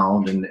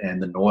sound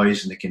and the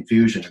noise and the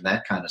confusion and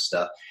that kind of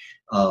stuff.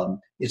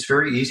 It's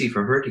very easy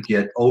for her to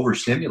get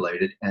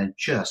overstimulated and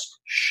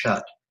just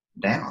shut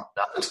down.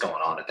 Nothing's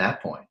going on at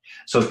that point.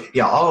 So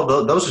yeah, all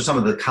of those are some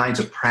of the kinds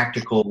of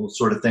practical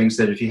sort of things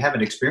that if you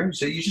haven't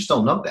experienced it, you just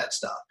don't know that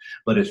stuff.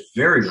 But it's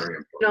very, very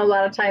important. A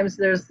lot of times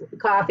there's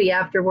coffee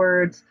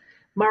afterwards,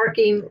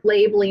 marking,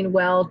 labeling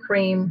well,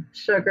 cream,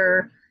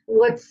 sugar,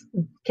 what's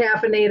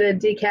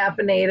caffeinated,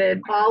 decaffeinated,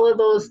 all of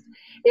those.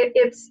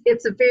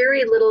 It's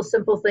very little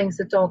simple things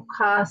that don't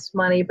cost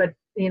money, but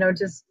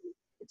just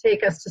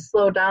take us to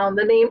slow down.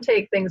 The name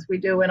tag things we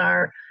do in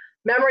our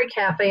memory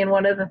cafe, and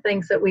one of the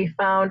things that we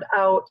found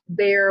out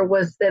there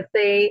was that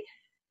they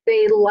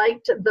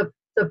liked the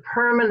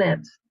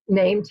permanent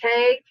name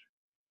tag,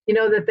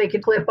 that they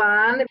could clip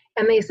on,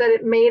 and they said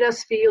it made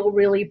us feel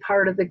really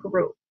part of the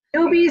group.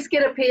 Newbies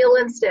get a peel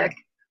and stick,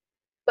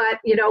 but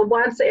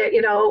once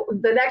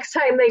the next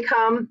time they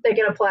come, they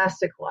get a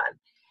plastic one,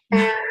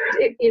 and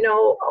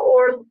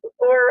or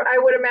I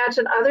would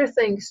imagine other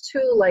things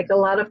too, like a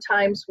lot of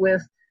times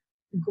with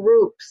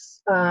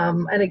groups,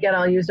 and again,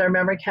 I'll use our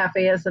memory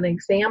cafe as an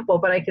example,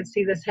 but I could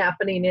see this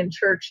happening in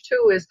church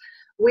too, is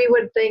we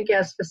would think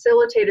as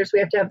facilitators, we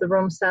have to have the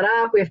room set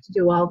up, we have to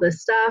do all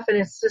this stuff, and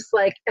it's just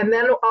like, and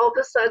then all of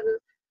a sudden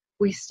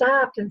we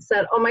stopped and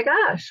said, oh my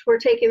gosh, we're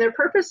taking their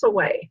purpose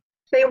away.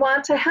 They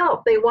want to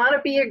help, they want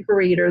to be a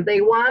greeter,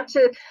 they want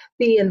to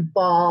be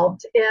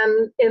involved,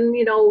 and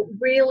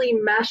really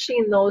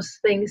meshing those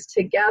things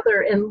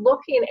together and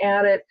looking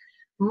at it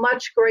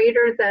much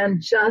greater than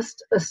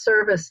just a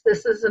service.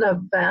 This is an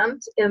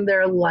event in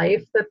their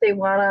life that they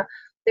want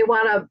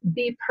to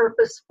be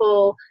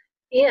purposeful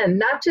in,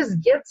 not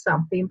just get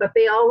something, but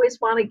they always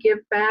want to give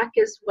back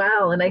as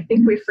well. And I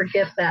think we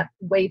forget that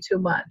way too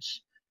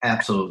much.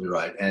 Absolutely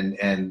right.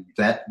 And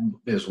that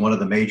is one of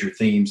the major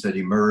themes that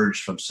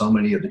emerged from so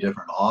many of the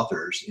different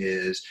authors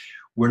is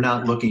we're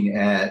not looking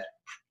at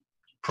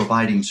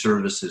providing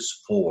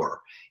services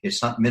for.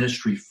 It's not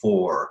ministry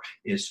for,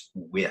 it's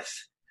with.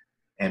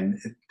 And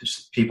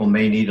people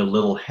may need a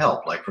little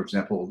help. Like, for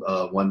example,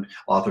 one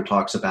author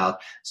talks about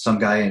some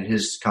guy in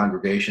his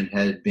congregation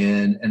had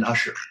been an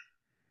usher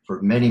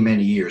for many,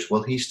 many years.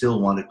 Well, he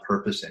still wanted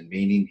purpose and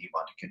meaning. He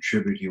wanted to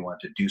contribute. He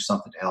wanted to do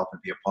something to help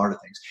and be a part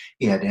of things.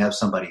 He had to have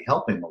somebody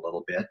help him a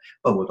little bit.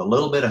 But with a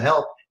little bit of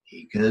help,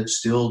 he could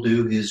still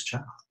do his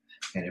job.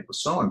 And it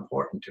was so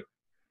important to him.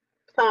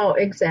 Oh,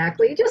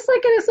 exactly. Just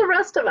like it is the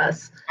rest of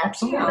us.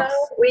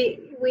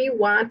 Absolutely. We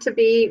want to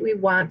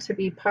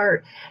be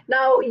part.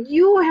 Now,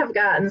 you have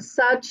gotten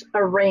such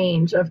a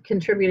range of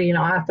contributing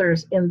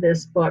authors in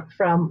this book,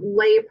 from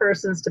lay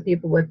persons to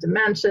people with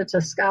dementia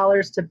to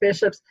scholars to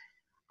bishops.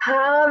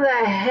 How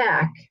the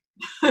heck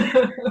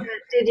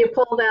did you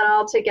pull that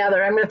all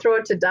together? I'm going to throw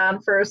it to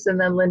Don first, and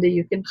then Linda,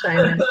 you can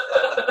chime in.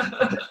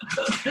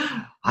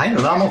 I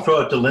don't know. I'm going to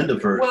throw it to Linda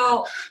first.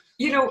 Well,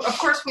 of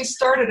course, we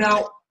started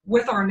out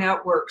with our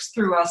networks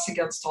through Us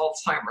Against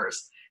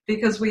Alzheimer's,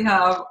 because we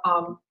have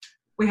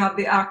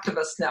the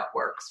activist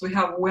networks, we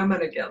have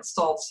Women Against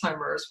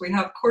Alzheimer's, we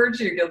have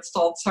Clergy Against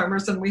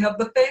Alzheimer's, and we have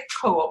the Faith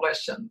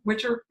Coalition,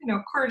 which are,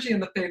 Clergy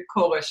and the Faith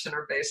Coalition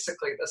are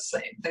basically the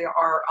same. They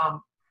are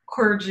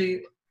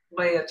clergy,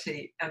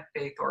 laity, and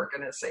faith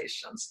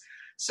organizations.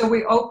 So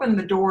we opened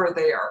the door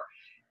there,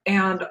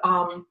 and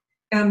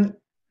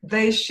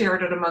they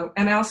shared it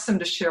and asked them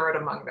to share it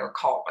among their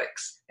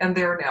colleagues and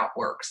their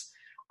networks.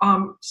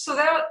 So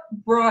that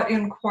brought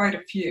in quite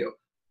a few,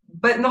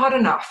 but not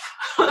enough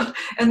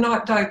and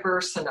not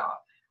diverse enough.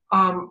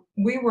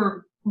 We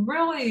were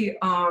really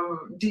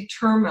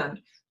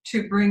determined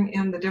to bring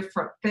in the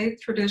different faith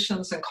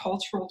traditions and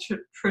cultural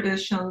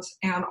traditions,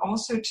 and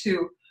also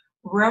to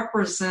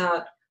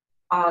represent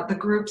the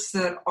groups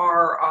that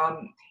are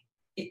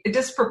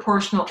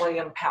disproportionately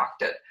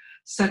impacted,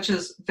 such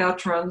as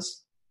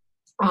veterans,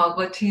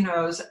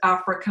 Latinos,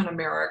 African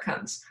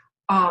Americans.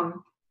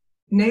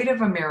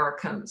 Native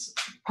Americans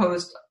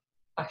posed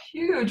a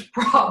huge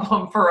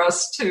problem for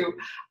us to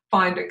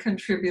find a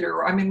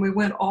contributor. I mean, we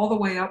went all the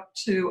way up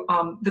to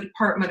the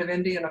Department of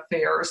Indian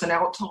Affairs and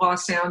out to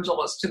Los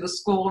Angeles to the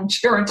School of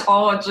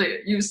Gerontology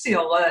at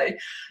UCLA.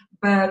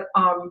 But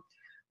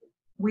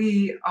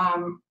we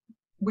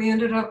we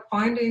ended up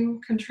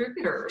finding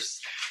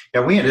contributors.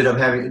 Yeah, we ended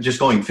up just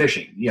going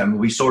fishing. Yeah, I mean,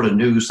 we sort of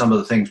knew some of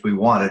the things we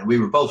wanted. We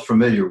were both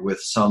familiar with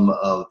some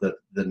of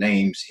the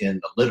names in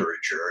the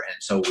literature,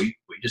 and so we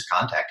just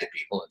contacted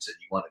people and said,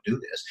 "You want to do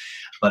this?"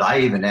 But I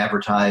even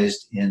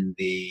advertised in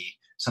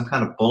some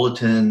kind of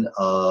bulletin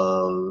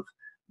of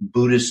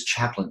Buddhist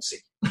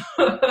chaplaincy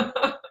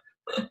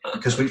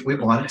because we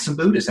wanted some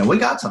Buddhists, and we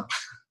got some.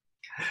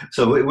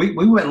 So we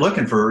went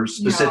looking for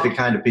specific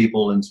kind of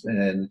people,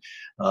 and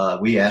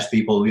we asked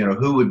people,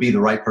 who would be the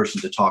right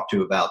person to talk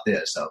to about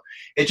this. So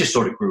it just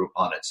sort of grew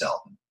upon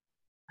itself.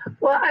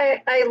 Well,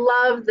 I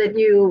love that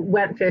you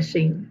went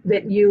fishing,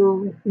 that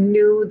you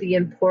knew the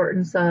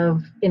importance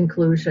of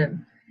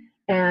inclusion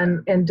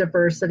and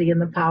diversity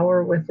and the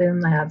power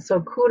within that.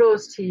 So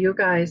kudos to you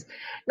guys.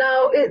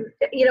 Now,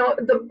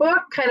 the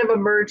book kind of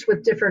emerged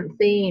with different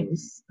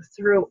themes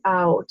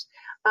throughout.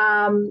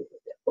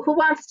 Who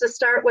wants to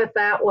start with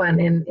that one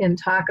and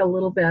talk a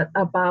little bit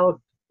about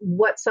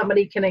what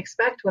somebody can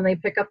expect when they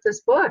pick up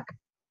this book?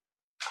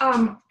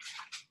 I'll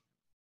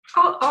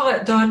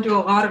let Dawn do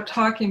a lot of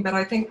talking, but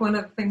I think one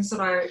of the things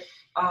that I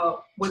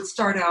would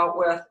start out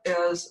with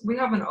is we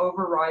have an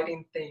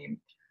overriding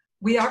theme.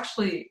 We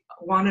actually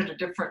wanted a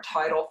different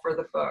title for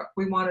the book.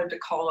 We wanted to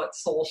call it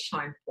Soul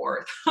Shine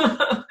Forth.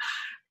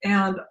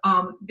 And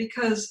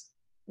because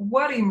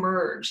what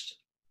emerged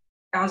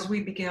as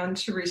we began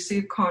to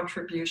receive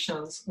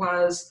contributions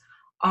was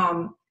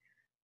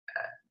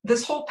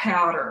this whole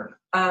pattern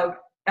of,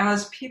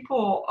 as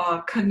people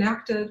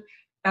connected,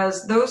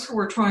 as those who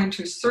were trying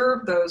to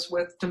serve those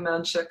with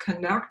dementia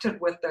connected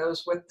with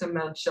those with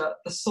dementia,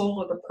 the soul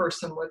of the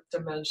person with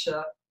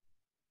dementia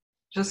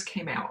just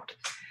came out.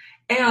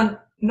 And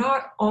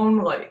not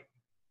only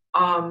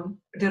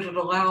did it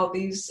allow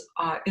these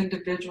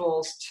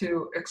individuals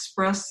to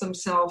express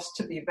themselves,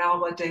 to be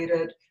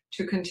validated,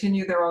 to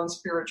continue their own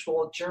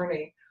spiritual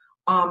journey.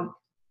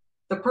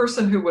 The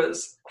person who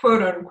was,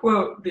 quote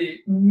unquote, the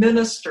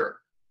minister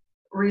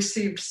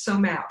received so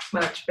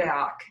much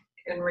back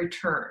in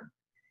return.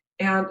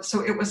 And so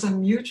it was a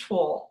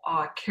mutual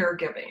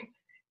caregiving.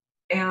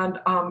 And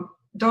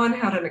Dawn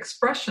had an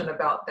expression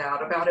about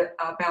that,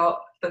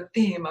 about the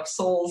theme of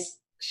souls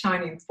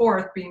shining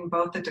forth being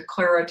both a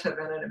declarative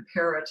and an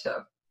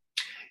imperative.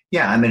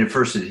 Yeah, I mean, at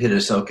first it hit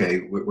us,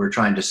 okay, we're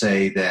trying to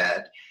say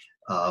that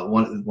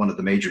one of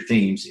the major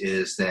themes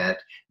is that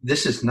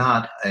this is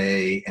not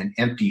an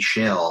empty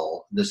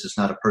shell. This is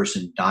not a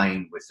person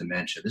dying with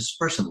dementia. This is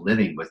a person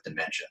living with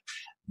dementia.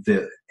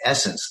 The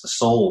essence, the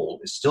soul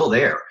is still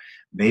there.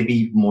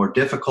 Maybe more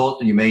difficult,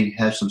 and you may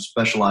have some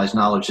specialized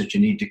knowledge that you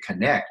need to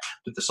connect,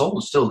 but the soul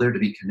is still there to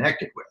be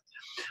connected with.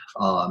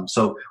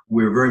 So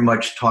we're very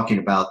much talking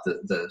about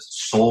the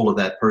soul of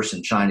that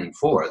person shining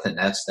forth, and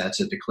that's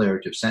a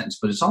declarative sentence,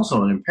 but it's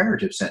also an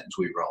imperative sentence.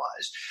 We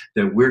realize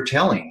that we're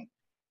telling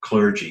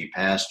clergy,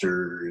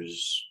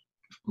 pastors,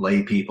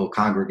 lay people,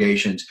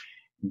 congregations,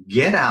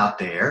 get out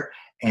there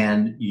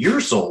and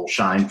your soul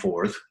shine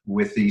forth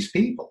with these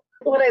people.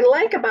 What I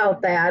like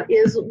about that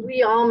is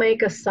we all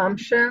make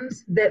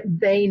assumptions that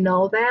they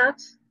know that,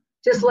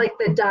 just like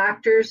the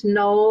doctors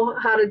know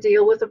how to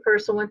deal with a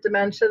person with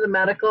dementia, the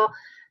medical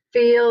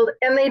field,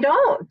 and they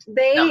don't.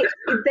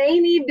 They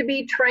need to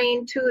be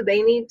trained too.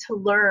 They need to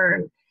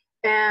learn.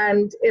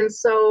 And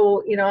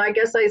so, I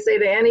guess I say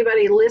to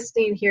anybody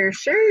listening here,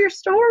 share your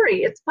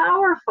story. It's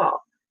powerful.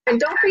 And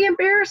don't be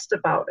embarrassed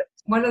about it.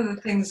 One of the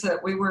things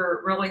that we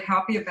were really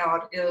happy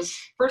about is,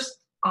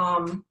 first,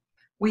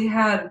 we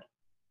had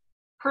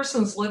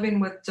persons living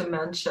with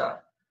dementia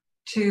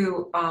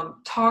to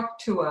talk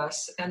to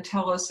us and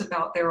tell us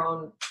about their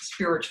own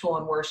spiritual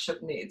and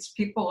worship needs.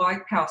 People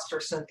like Pastor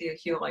Cynthia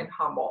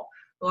Hewling-Hummel,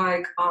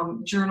 like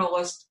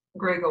journalist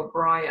Greg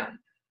O'Brien,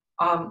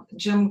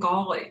 Jim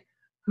Gawley,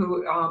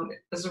 who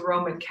is a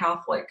Roman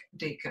Catholic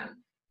deacon,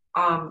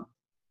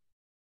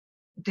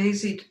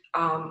 Daisy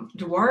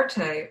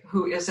Duarte,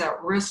 who is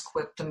at risk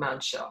with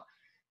dementia.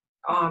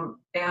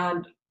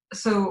 And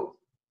so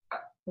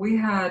we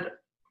had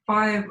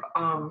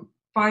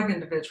five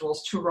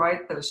individuals to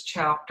write those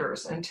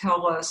chapters and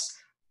tell us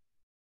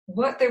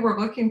what they were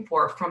looking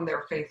for from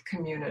their faith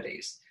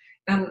communities.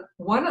 And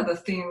one of the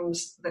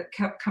themes that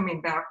kept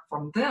coming back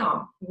from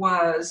them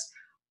was,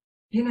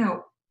 we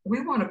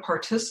want to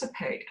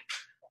participate.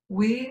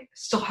 We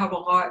still have a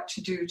lot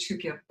to do to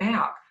give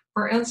back.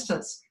 For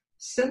instance,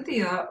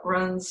 Cynthia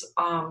runs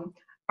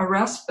a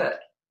respite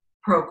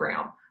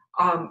program.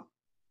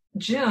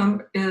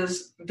 Jim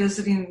is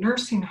visiting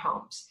nursing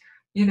homes.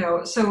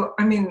 So,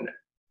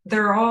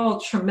 they're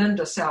all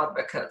tremendous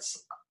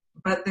advocates,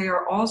 but they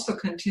are also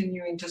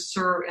continuing to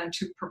serve and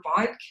to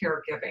provide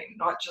caregiving,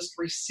 not just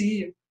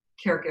receive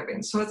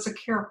caregiving. So it's a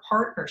care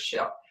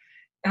partnership.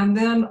 And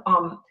then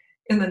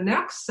in the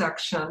next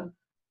section,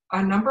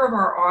 a number of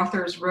our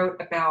authors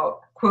wrote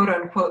about, quote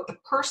unquote, the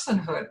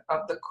personhood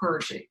of the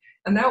clergy.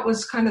 And that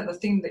was kind of the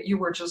thing that you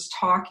were just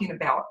talking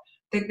about.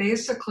 They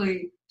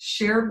basically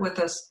shared with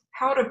us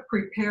how to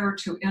prepare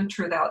to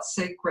enter that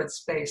sacred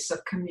space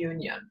of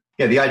communion.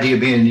 Yeah, the idea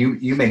being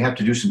you may have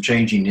to do some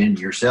changing in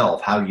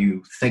yourself, how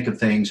you think of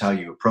things, how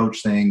you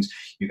approach things.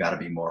 You got to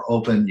be more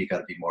open. You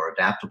got to be more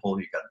adaptable.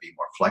 You got to be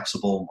more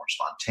flexible, more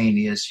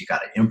spontaneous. You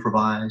got to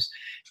improvise.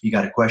 You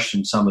got to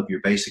question some of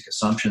your basic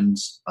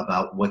assumptions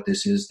about what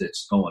this is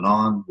that's going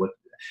on.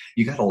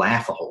 You got to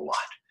laugh a whole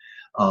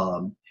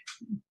lot.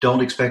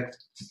 Don't expect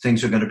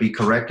things are going to be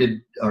corrected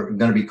or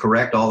going to be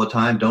correct all the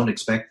time. Don't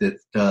expect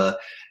that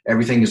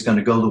everything is going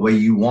to go the way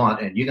you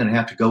want, and you're going to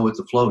have to go with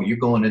the flow. You're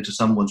going into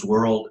someone's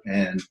world,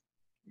 and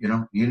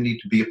you need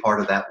to be a part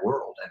of that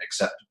world and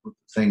accept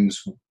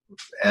things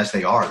as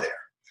they are there.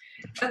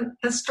 And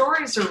the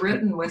stories are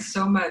written with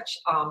so much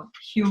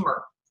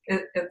humor.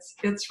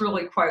 It's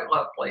really quite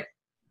lovely.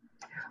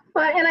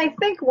 Well, and I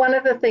think one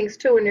of the things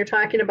too, when you're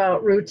talking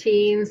about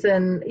routines,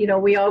 and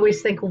we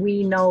always think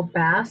we know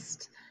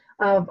best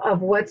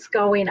of what's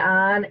going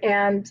on.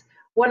 And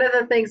one of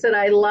the things that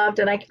I loved,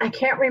 and I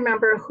can't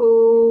remember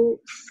who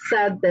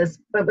said this,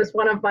 but it was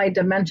one of my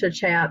dementia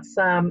chats,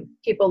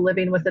 people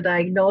living with a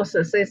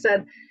diagnosis. They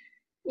said,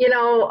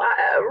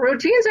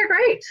 routines are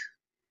great.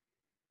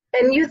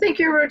 And you think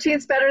your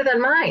routine's better than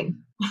mine.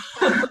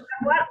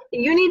 What?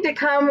 You need to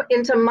come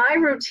into my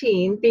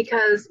routine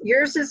because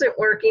yours isn't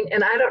working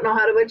and I don't know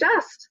how to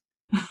adjust.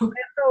 And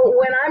so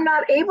when I'm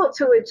not able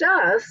to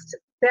adjust,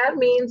 that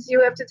means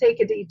you have to take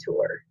a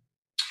detour.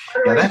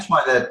 Yeah, that's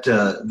why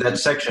that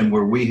section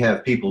where we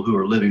have people who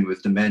are living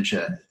with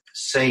dementia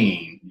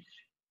saying,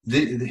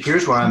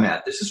 here's where I'm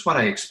at. This is what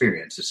I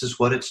experience. This is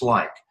what it's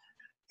like.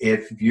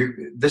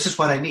 This is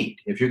what I need.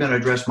 If you're going to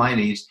address my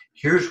needs,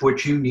 here's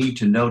what you need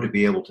to know to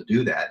be able to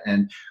do that.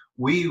 And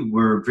we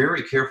were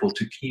very careful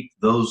to keep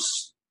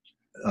those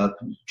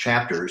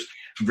chapters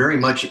very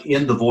much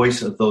in the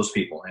voice of those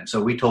people. And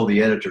so we told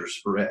the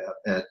editors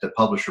at the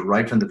publisher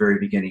right from the very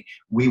beginning,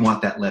 we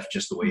want that left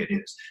just the way it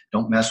is.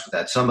 Don't mess with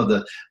that. Some of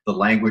the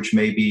language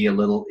may be a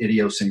little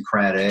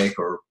idiosyncratic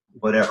or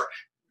whatever.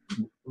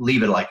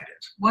 Leave it like it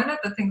is. One of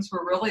the things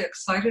we're really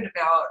excited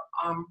about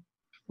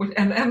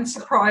and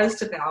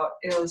surprised about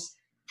is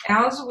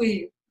as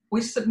we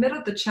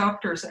submitted the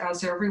chapters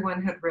as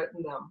everyone had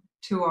written them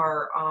to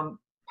our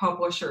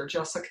publisher,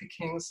 Jessica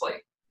Kingsley.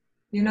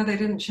 They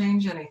didn't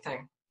change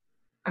anything.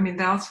 I mean,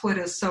 that's what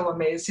is so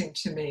amazing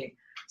to me.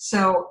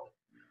 So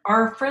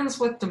our friends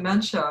with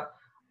dementia,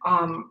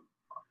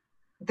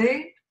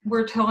 they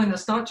were telling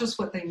us not just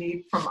what they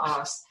need from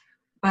us,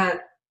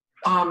 but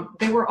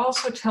they were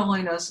also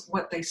telling us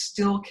what they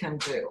still can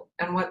do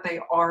and what they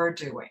are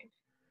doing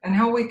and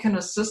how we can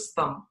assist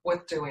them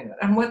with doing it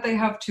and what they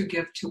have to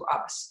give to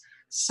us.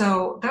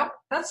 So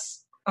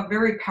that's a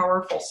very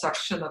powerful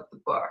section of the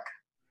book.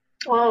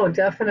 Oh,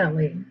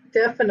 definitely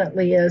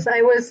is.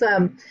 I was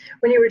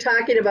when you were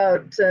talking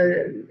about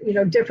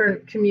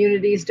different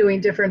communities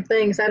doing different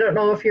things. I don't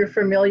know if you're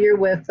familiar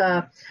with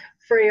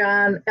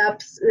Freyon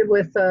Epps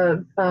with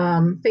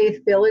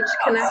Faith Village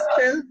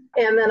Connection,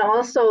 and then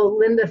also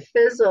Linda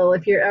Fizzle.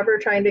 If you're ever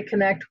trying to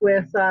connect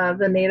with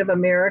the Native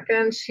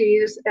Americans,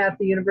 she's at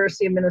the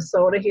University of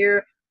Minnesota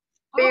here.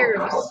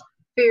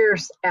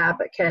 Fierce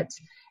advocate,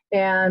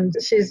 and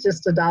she's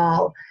just a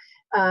doll.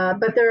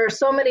 But there are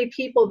so many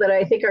people that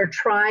I think are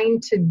trying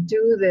to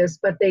do this,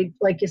 but they,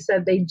 like you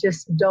said, they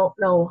just don't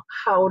know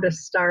how to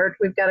start.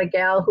 We've got a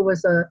gal who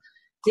was a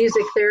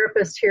music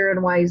therapist here in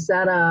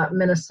Wayzata,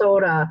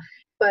 Minnesota,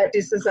 but she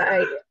says,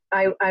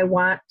 I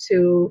want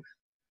to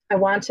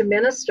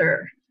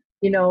minister,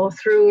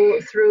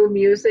 through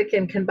music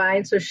and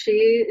combined. So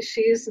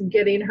she's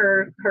getting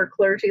her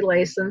clergy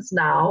license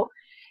now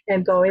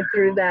and going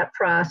through that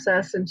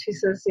process. And she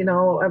says, I'm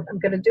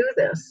going to do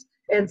this.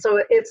 And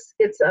so it's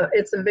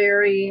a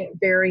very,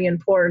 very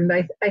important.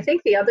 I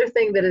think the other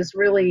thing that is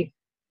really,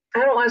 I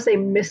don't want to say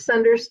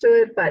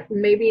misunderstood, but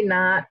maybe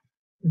not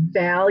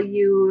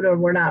valued, or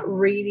we're not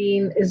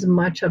reading as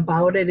much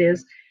about it,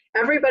 is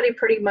everybody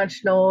pretty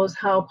much knows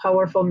how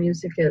powerful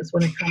music is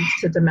when it comes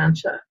to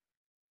dementia.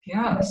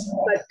 Yes.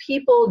 But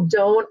people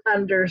don't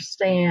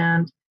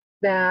understand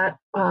that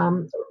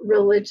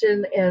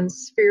religion and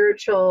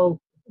spiritual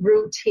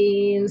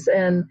routines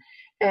and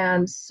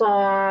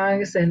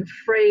songs and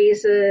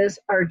phrases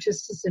are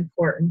just as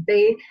important.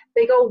 They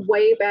go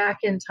way back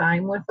in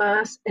time with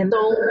us, and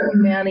so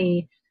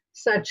many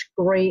such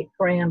great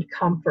grand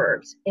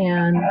comforts.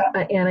 And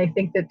I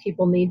think that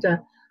people need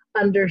to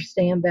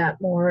understand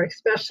that more.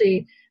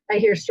 Especially, I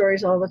hear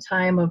stories all the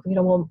time of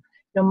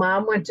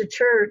Mom went to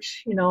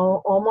church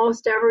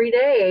almost every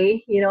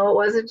day. It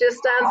wasn't just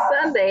on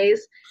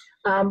Sundays,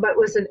 but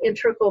was an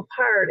integral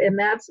part, and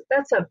that's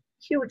a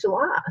huge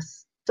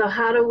loss. So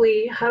how do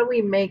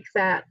we make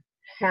that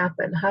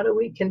happen? How do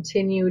we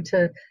continue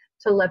to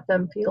let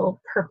them feel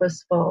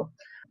purposeful?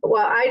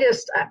 Well,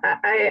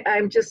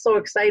 I'm just so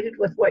excited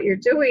with what you're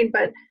doing.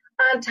 But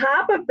on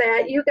top of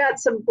that, you got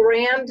some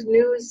grand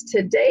news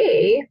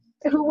today.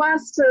 Who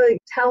wants to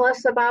tell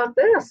us about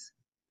this?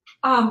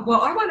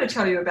 Well, I want to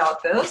tell you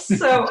about this.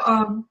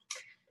 So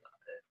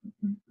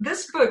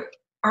this book,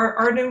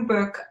 our new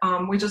book,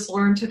 we just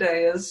learned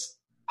today, is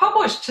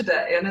published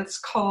today, and it's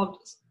called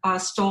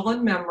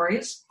Stolen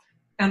Memories.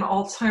 an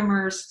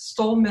Alzheimer's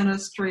Stole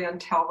Ministry and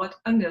Talent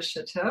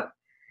Initiative.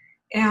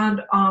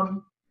 And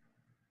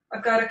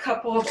I've got a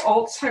couple of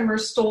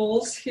Alzheimer's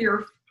stoles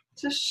here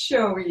to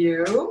show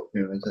you.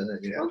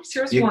 Yeah. Oops,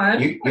 here's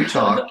one.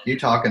 You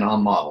talk, and I'll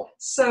model.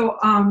 So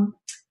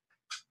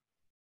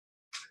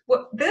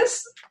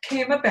this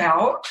came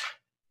about.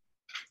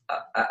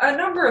 A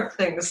number of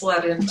things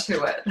led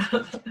into it.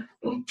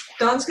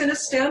 Don's going to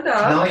stand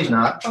up. No, he's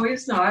not. Oh,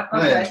 he's not?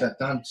 Okay. No,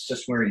 Don's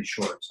just wearing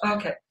shorts.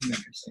 Okay.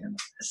 Stand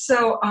up.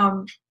 So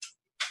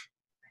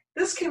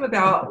this came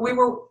about. We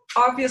were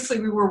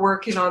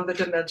working on the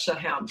Dementia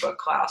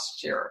Handbook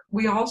last year.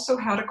 We also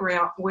had a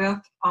grant with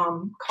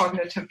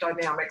Cognitive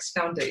Dynamics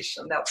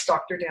Foundation, that's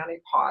Dr. Danny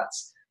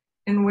Potts,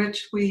 in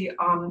which we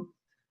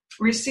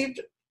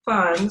received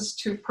funds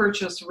to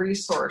purchase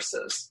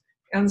resources.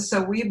 And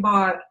so we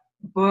bought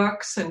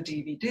books and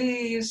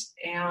DVDs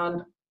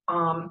and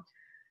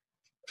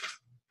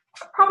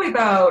probably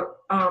about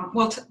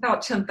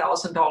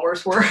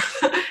 $10,000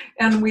 worth.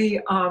 And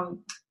we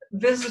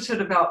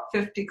visited about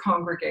 50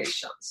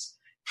 congregations.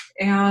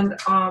 And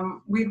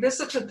we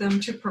visited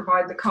them to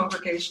provide the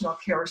congregational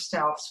care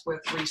staffs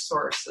with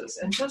resources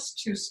and just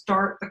to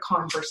start the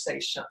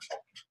conversation.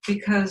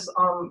 Because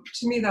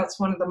to me,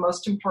 that's one of the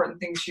most important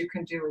things you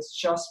can do is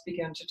just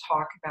begin to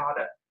talk about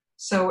it.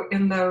 So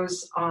in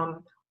those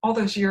all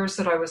those years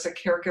that I was a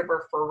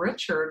caregiver for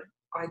Richard,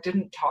 I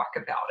didn't talk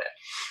about it.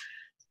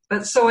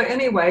 But so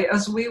anyway,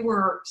 as we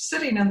were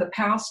sitting in the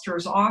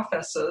pastor's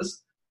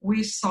offices,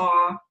 we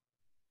saw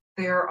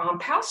their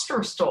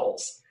pastor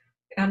stoles.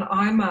 And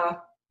I'm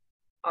a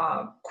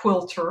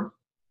quilter,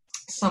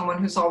 someone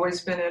who's always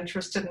been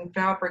interested in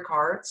fabric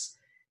arts.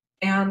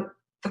 And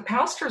the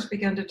pastors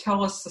began to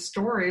tell us the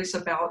stories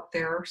about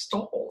their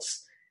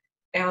stoles.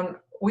 And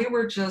we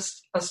were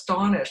just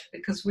astonished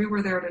because we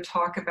were there to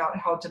talk about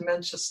how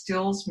dementia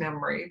steals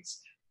memories,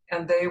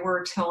 and they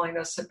were telling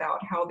us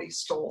about how these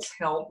stoles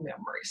held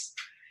memories.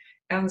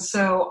 And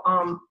so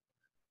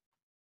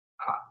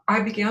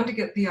I began to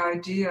get the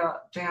idea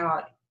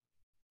that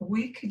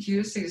we could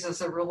use these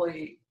as a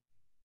really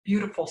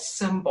beautiful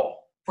symbol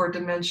for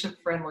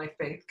dementia-friendly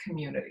faith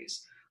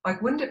communities.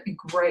 Like, wouldn't it be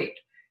great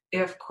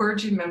if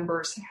clergy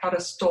members had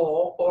a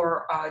stole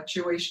or a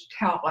Jewish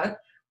tallit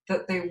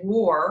that they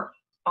wore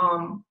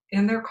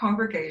in their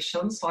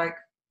congregations, like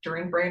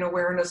during Brain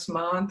Awareness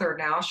Month or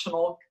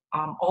National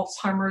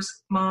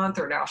Alzheimer's Month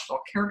or National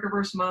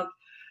Caregivers Month,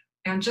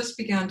 and just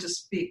began to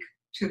speak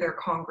to their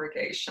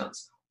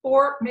congregations.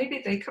 Or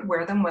maybe they could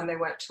wear them when they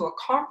went to a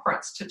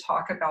conference to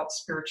talk about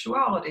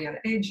spirituality and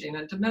aging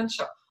and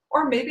dementia.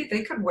 Or maybe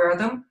they could wear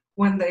them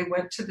when they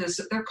went to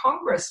visit their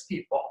Congress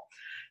people.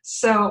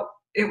 So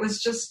it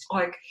was just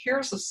like,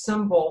 here's a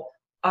symbol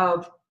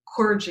of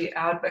clergy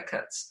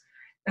advocates.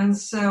 And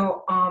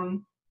so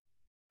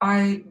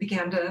I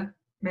began to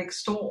make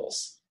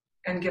stoles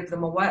and give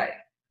them away.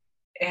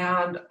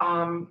 And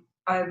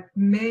I've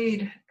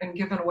made and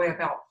given away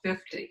about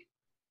 50.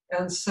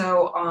 And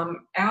so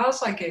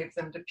as I gave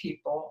them to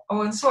people,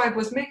 and so I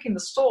was making the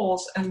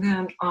stoles, and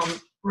then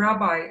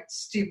Rabbi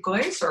Steve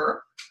Glazer,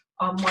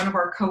 one of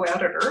our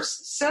co-editors,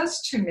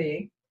 says to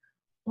me,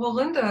 well,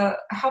 Linda,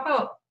 how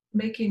about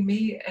making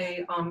me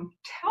a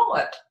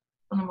tallit?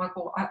 And I'm like,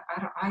 well,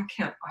 I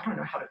can't, I don't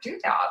know how to do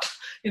that.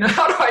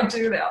 How do I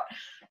do that?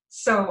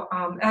 So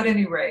at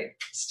any rate,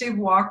 Steve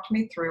walked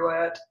me through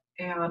it,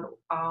 and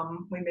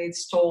we made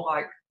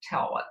stole-like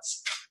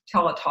tallitots.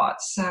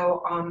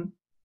 So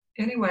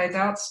anyway,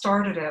 that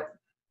started it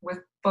with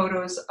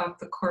photos of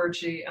the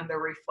clergy and their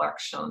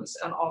reflections,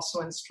 and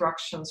also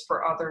instructions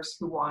for others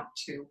who want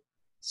to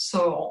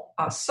sew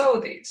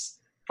these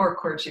for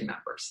clergy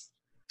members.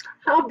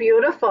 How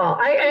beautiful.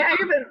 I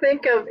even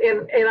think of,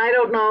 and I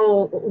don't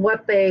know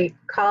what they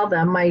call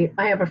them. I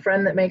have a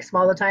friend that makes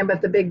them all the time,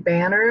 but the big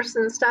banners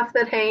and stuff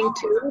that hang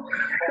too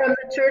from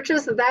the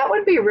churches, that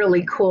would be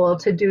really cool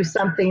to do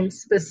something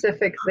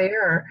specific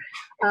there.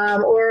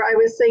 Or I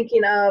was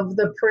thinking of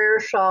the prayer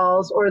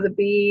shawls or the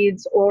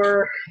beads,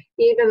 or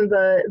even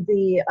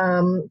the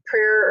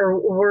prayer or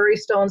worry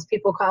stones.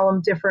 People call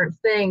them different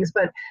things,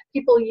 but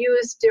people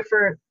use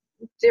different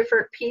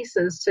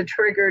pieces to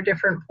trigger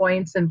different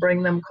points and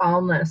bring them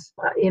calmness.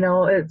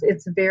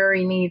 It's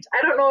very neat.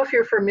 I don't know if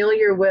you're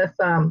familiar with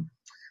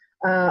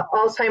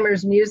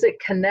Alzheimer's Music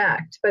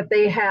Connect, but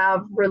they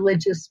have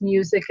religious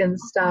music and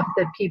stuff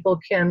that people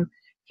can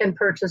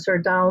purchase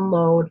or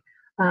download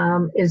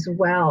as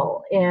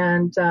well.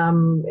 And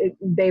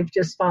they've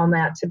just found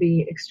that to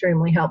be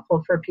extremely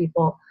helpful for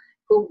people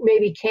who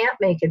maybe can't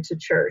make it to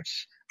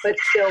church, but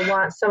still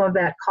want some of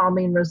that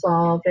calming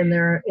resolve in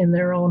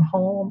their own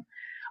home.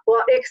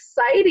 Well,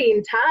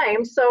 exciting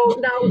time. So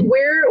now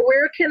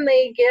where can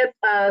they get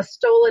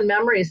Stolen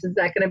Memories? Is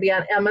that going to be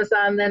on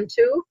Amazon then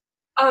too?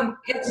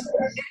 It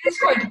is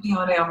going to be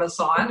on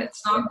Amazon.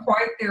 It's not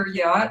quite there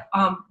yet.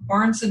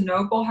 Barnes &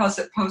 Noble has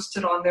it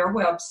posted on their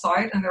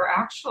website, and they're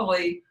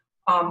actually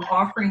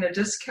offering a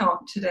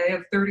discount today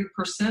of 30%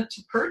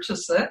 to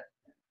purchase it.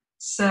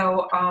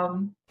 So,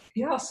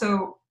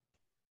 so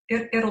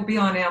it'll be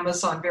on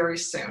Amazon very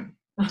soon.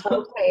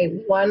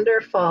 Okay,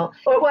 wonderful.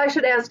 Well, I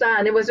should ask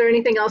Don, was there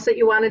anything else that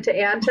you wanted to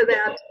add to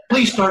that?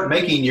 Please start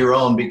making your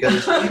own,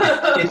 because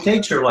it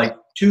takes her like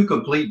 2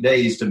 complete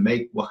days to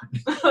make one.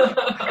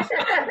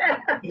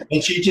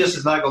 And she just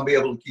is not going to be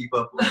able to keep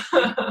up with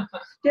it.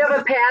 Do you have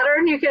a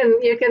pattern you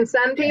can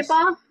send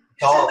people?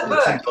 It's in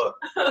the book.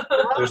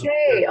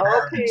 Okay.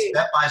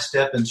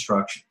 Step-by-step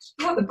instructions.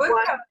 Yeah, the book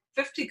has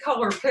 50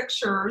 color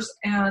pictures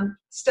and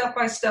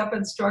step-by-step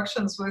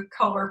instructions with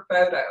color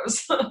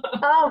photos.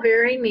 Oh,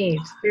 very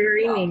neat.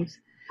 Very neat.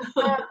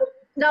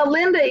 Now,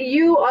 Linda,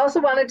 you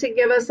also wanted to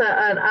give us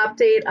an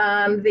update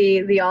on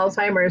the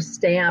Alzheimer's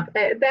stamp.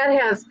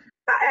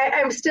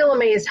 I'm still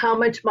amazed how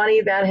much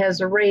money that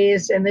has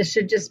raised, and this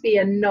should just be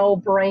a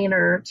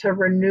no-brainer to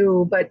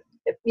renew. But,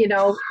 give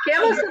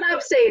us an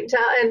update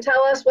and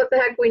tell us what the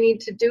heck we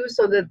need to do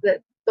so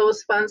that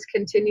those funds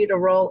continue to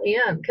roll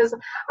in. Because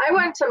I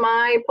went to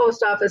my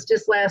post office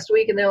just last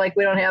week, and they're like,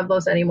 we don't have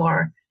those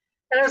anymore.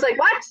 And I was like,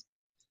 what?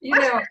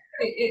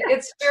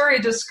 It's very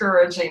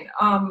discouraging.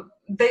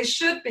 They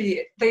should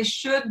be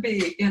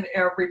in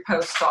every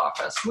post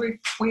office.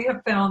 We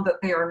have found that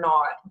they are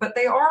not, but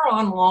they are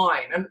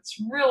online, and it's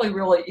really,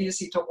 really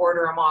easy to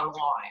order them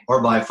online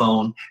or by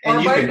phone.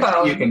 And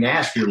you can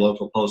ask your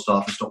local post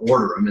office to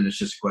order them, and it's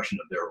just a question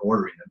of their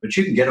ordering them. But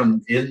you can get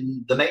them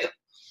in the mail.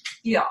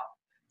 Yeah.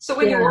 So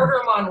when you order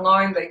them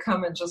online, they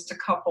come in just a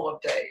couple of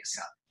days.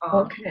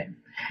 Okay.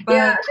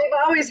 They've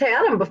always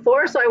had them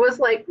before, so I was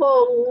like,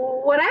 well,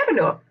 what happened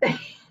to them?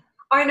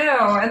 I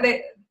know, and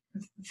the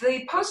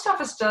post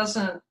office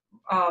doesn't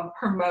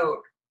promote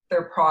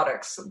their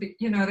products. They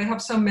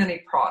have so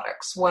many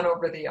products, one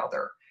over the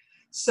other.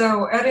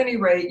 So at any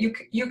rate,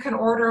 you can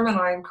order them, and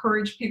I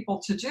encourage people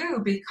to do,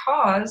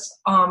 because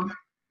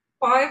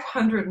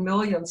 500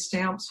 million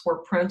stamps were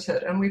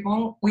printed, and we've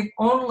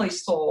only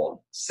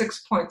sold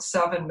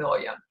 6.7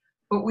 million,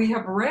 but we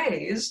have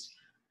raised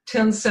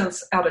 10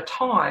 cents at a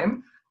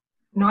time,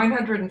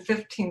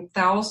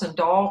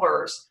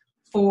 $915,000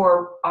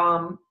 for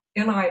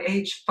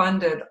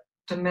NIH-funded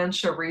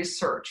dementia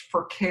research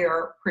for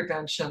care,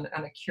 prevention,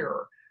 and a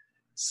cure.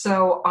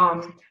 So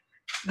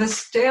the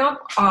stamp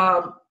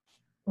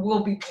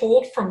will be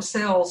pulled from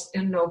sales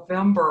in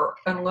November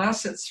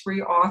unless it's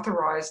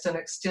reauthorized and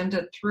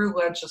extended through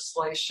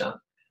legislation.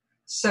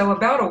 So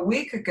about a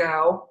week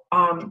ago,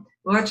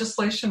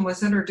 legislation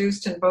was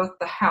introduced in both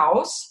the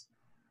House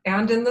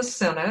and in the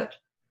Senate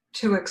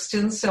to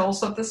extend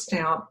sales of the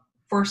stamp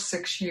for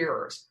 6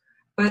 years.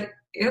 But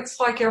it's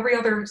like every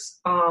other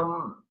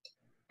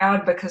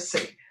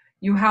advocacy.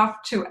 You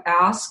have to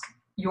ask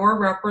your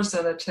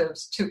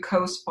representatives to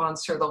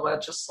co-sponsor the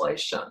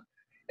legislation.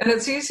 And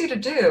it's easy to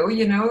do.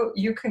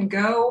 You can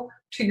go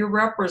to your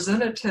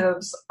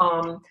representative's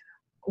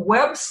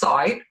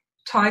website,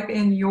 type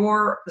in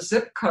your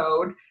zip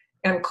code,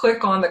 and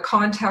click on the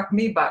Contact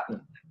Me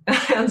button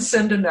and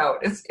send a note.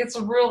 It's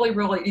really,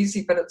 really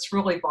easy, but it's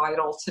really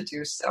vital to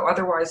do so.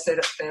 Otherwise, they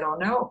don't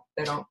know.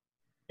 They don't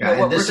know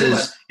what we're doing.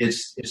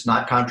 It's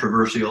not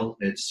controversial.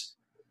 It's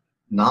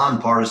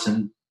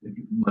nonpartisan,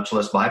 much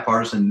less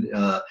bipartisan.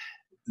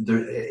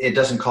 It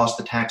doesn't cost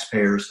the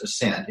taxpayers a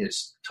cent.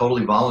 It's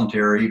totally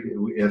voluntary.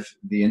 If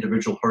the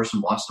individual person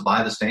wants to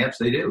buy the stamps,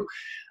 they do.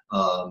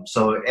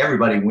 So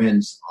everybody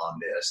wins on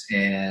this.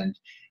 And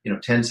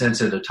 10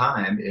 cents at a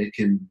time, it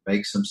can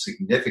make some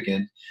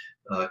significant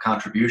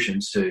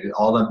contributions to.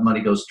 All that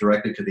money goes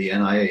directly to the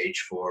NIH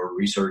for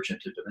research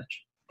into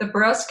dementia. The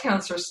breast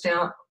cancer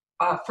stamp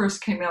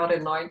first came out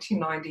in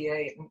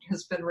 1998 and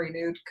has been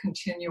renewed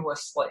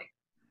continuously.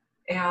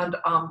 And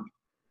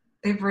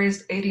they've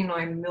raised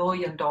 $89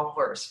 million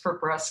for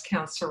breast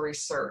cancer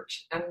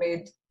research and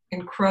made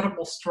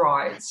incredible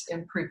strides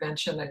in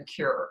prevention and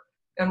cure.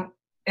 And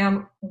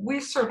we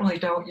certainly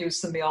don't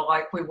use the meal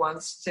like we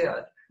once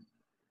did,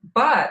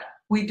 but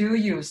we do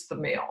use the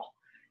meal,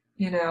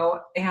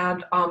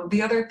 And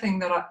the other thing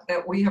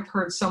that we have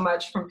heard so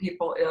much from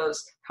people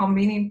is how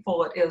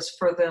meaningful it is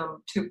for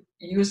them to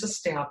use a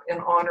stamp in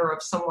honor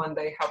of someone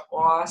they have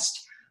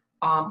lost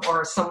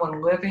or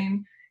someone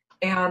living.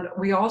 And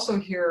we also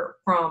hear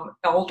from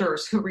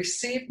elders who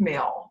receive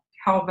mail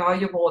how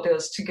valuable it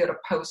is to get a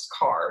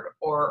postcard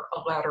or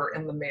a letter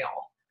in the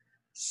mail.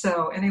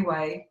 So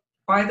anyway,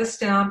 buy the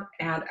stamp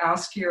and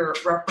ask your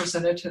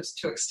representatives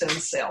to extend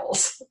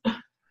sales.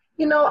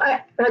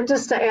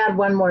 Just to add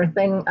one more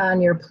thing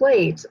on your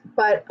plate,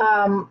 but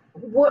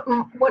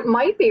what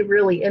might be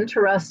really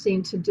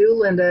interesting to do,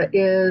 Linda,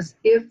 is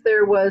if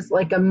there was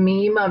like a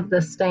meme of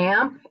the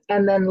stamp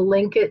and then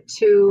link it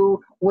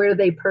to where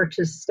they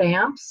purchase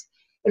stamps.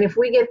 And if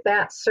we get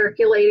that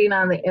circulating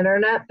on the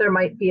internet, there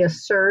might be a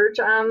surge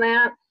on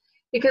that.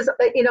 Because,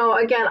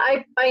 again,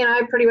 I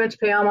pretty much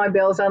pay all my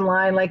bills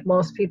online like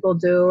most people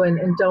do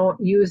and don't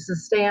use the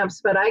stamps.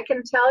 But I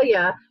can tell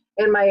you,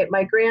 and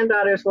my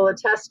granddaughters will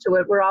attest to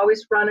it, we're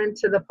always running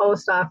to the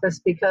post office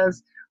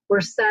because we're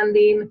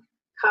sending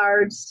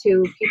cards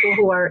to people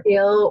who are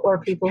ill or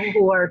people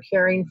who are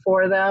caring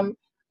for them,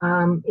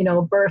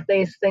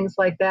 birthdays, things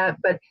like that.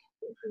 But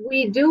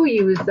we do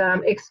use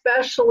them,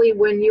 especially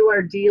when you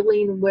are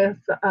dealing with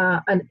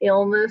an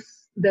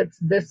illness that's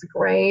this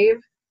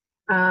grave.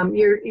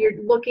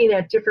 You're looking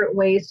at different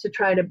ways to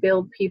try to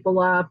build people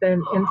up,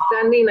 and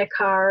sending a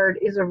card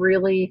is a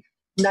really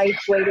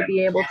nice way to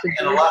be able to and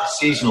do a lot of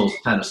seasonal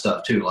kind of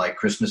stuff too, like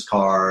Christmas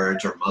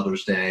cards or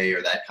Mother's Day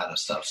or that kind of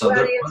stuff. So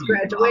weddings,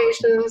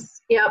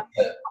 graduations. Yep.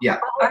 Yeah.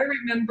 I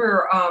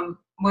remember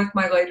with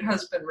my late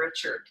husband,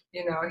 Richard,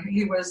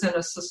 he was in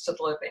assisted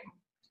living,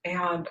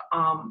 and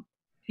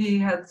he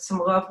had some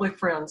lovely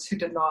friends who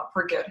did not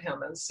forget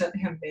him and sent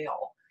him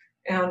mail.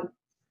 And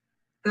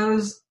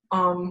those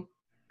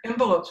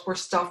envelopes were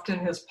stuffed in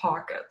his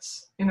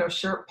pockets,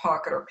 shirt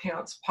pocket or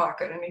pants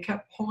pocket, and he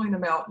kept pulling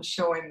them out and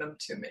showing them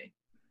to me.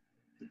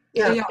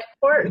 Yeah, so, yeah,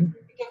 important.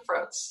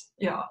 Difference.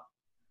 Yeah.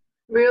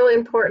 Really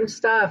important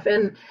stuff.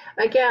 And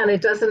again,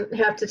 it doesn't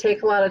have to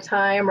take a lot of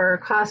time or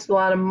cost a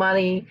lot of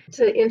money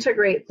to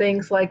integrate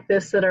things like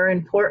this that are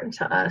important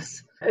to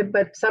us.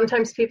 But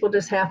sometimes people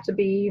just have to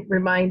be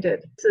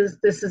reminded.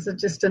 This is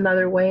just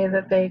another way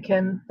that they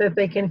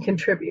can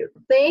contribute.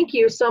 Thank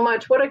you so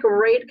much. What a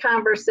great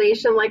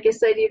conversation. Like I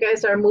said, you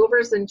guys are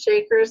movers and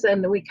shakers,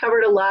 and we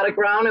covered a lot of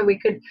ground, and we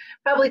could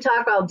probably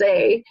talk all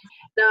day.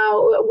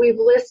 Now, we've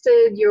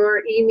listed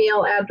your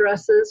email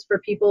addresses for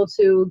people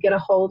to get a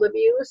hold of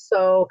you.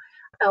 So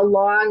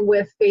along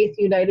with Faith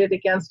United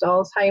Against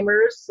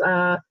Alzheimer's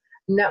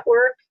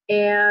network.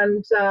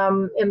 And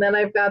then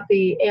I've got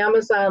the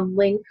Amazon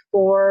link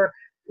for,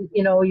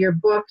 your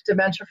book,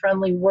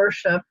 Dementia-friendly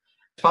Worship.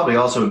 It's probably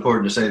also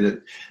important to say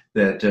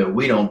that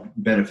we don't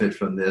benefit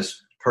from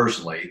this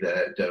personally,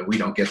 that we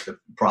don't get the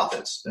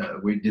profits.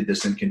 We did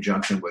this in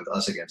conjunction with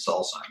Us Against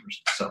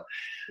Alzheimer's. So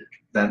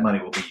that money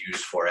will be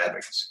used for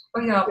advocacy.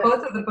 Oh, yeah,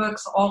 both of the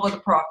books, all of the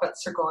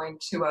profits are going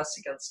to Us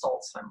Against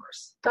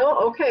Alzheimer's.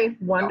 Oh, okay.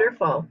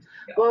 Wonderful.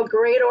 Yeah. Well,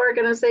 great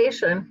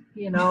organization.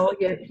 You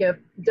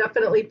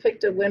definitely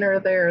picked a winner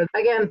there.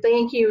 Again,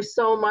 thank you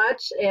so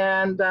much,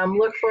 and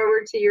look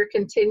forward to your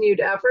continued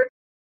efforts.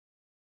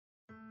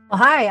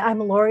 Hi, I'm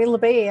Lori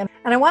LeBay,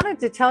 and I wanted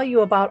to tell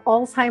you about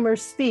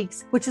Alzheimer's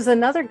Speaks, which is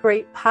another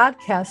great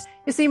podcast.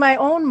 You see, my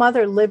own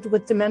mother lived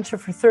with dementia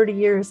for 30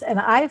 years,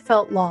 and I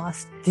felt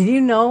lost. Did you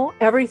know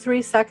every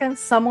 3 seconds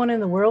someone in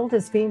the world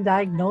is being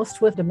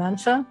diagnosed with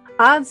dementia?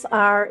 Odds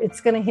are it's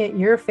going to hit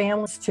your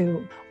families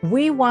too.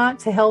 We want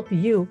to help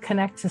you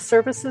connect to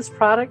services,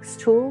 products,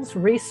 tools,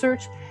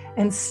 research,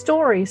 and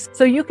stories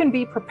so you can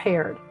be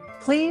prepared.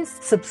 Please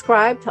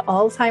subscribe to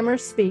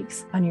Alzheimer's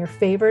Speaks on your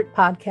favorite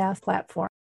podcast platform.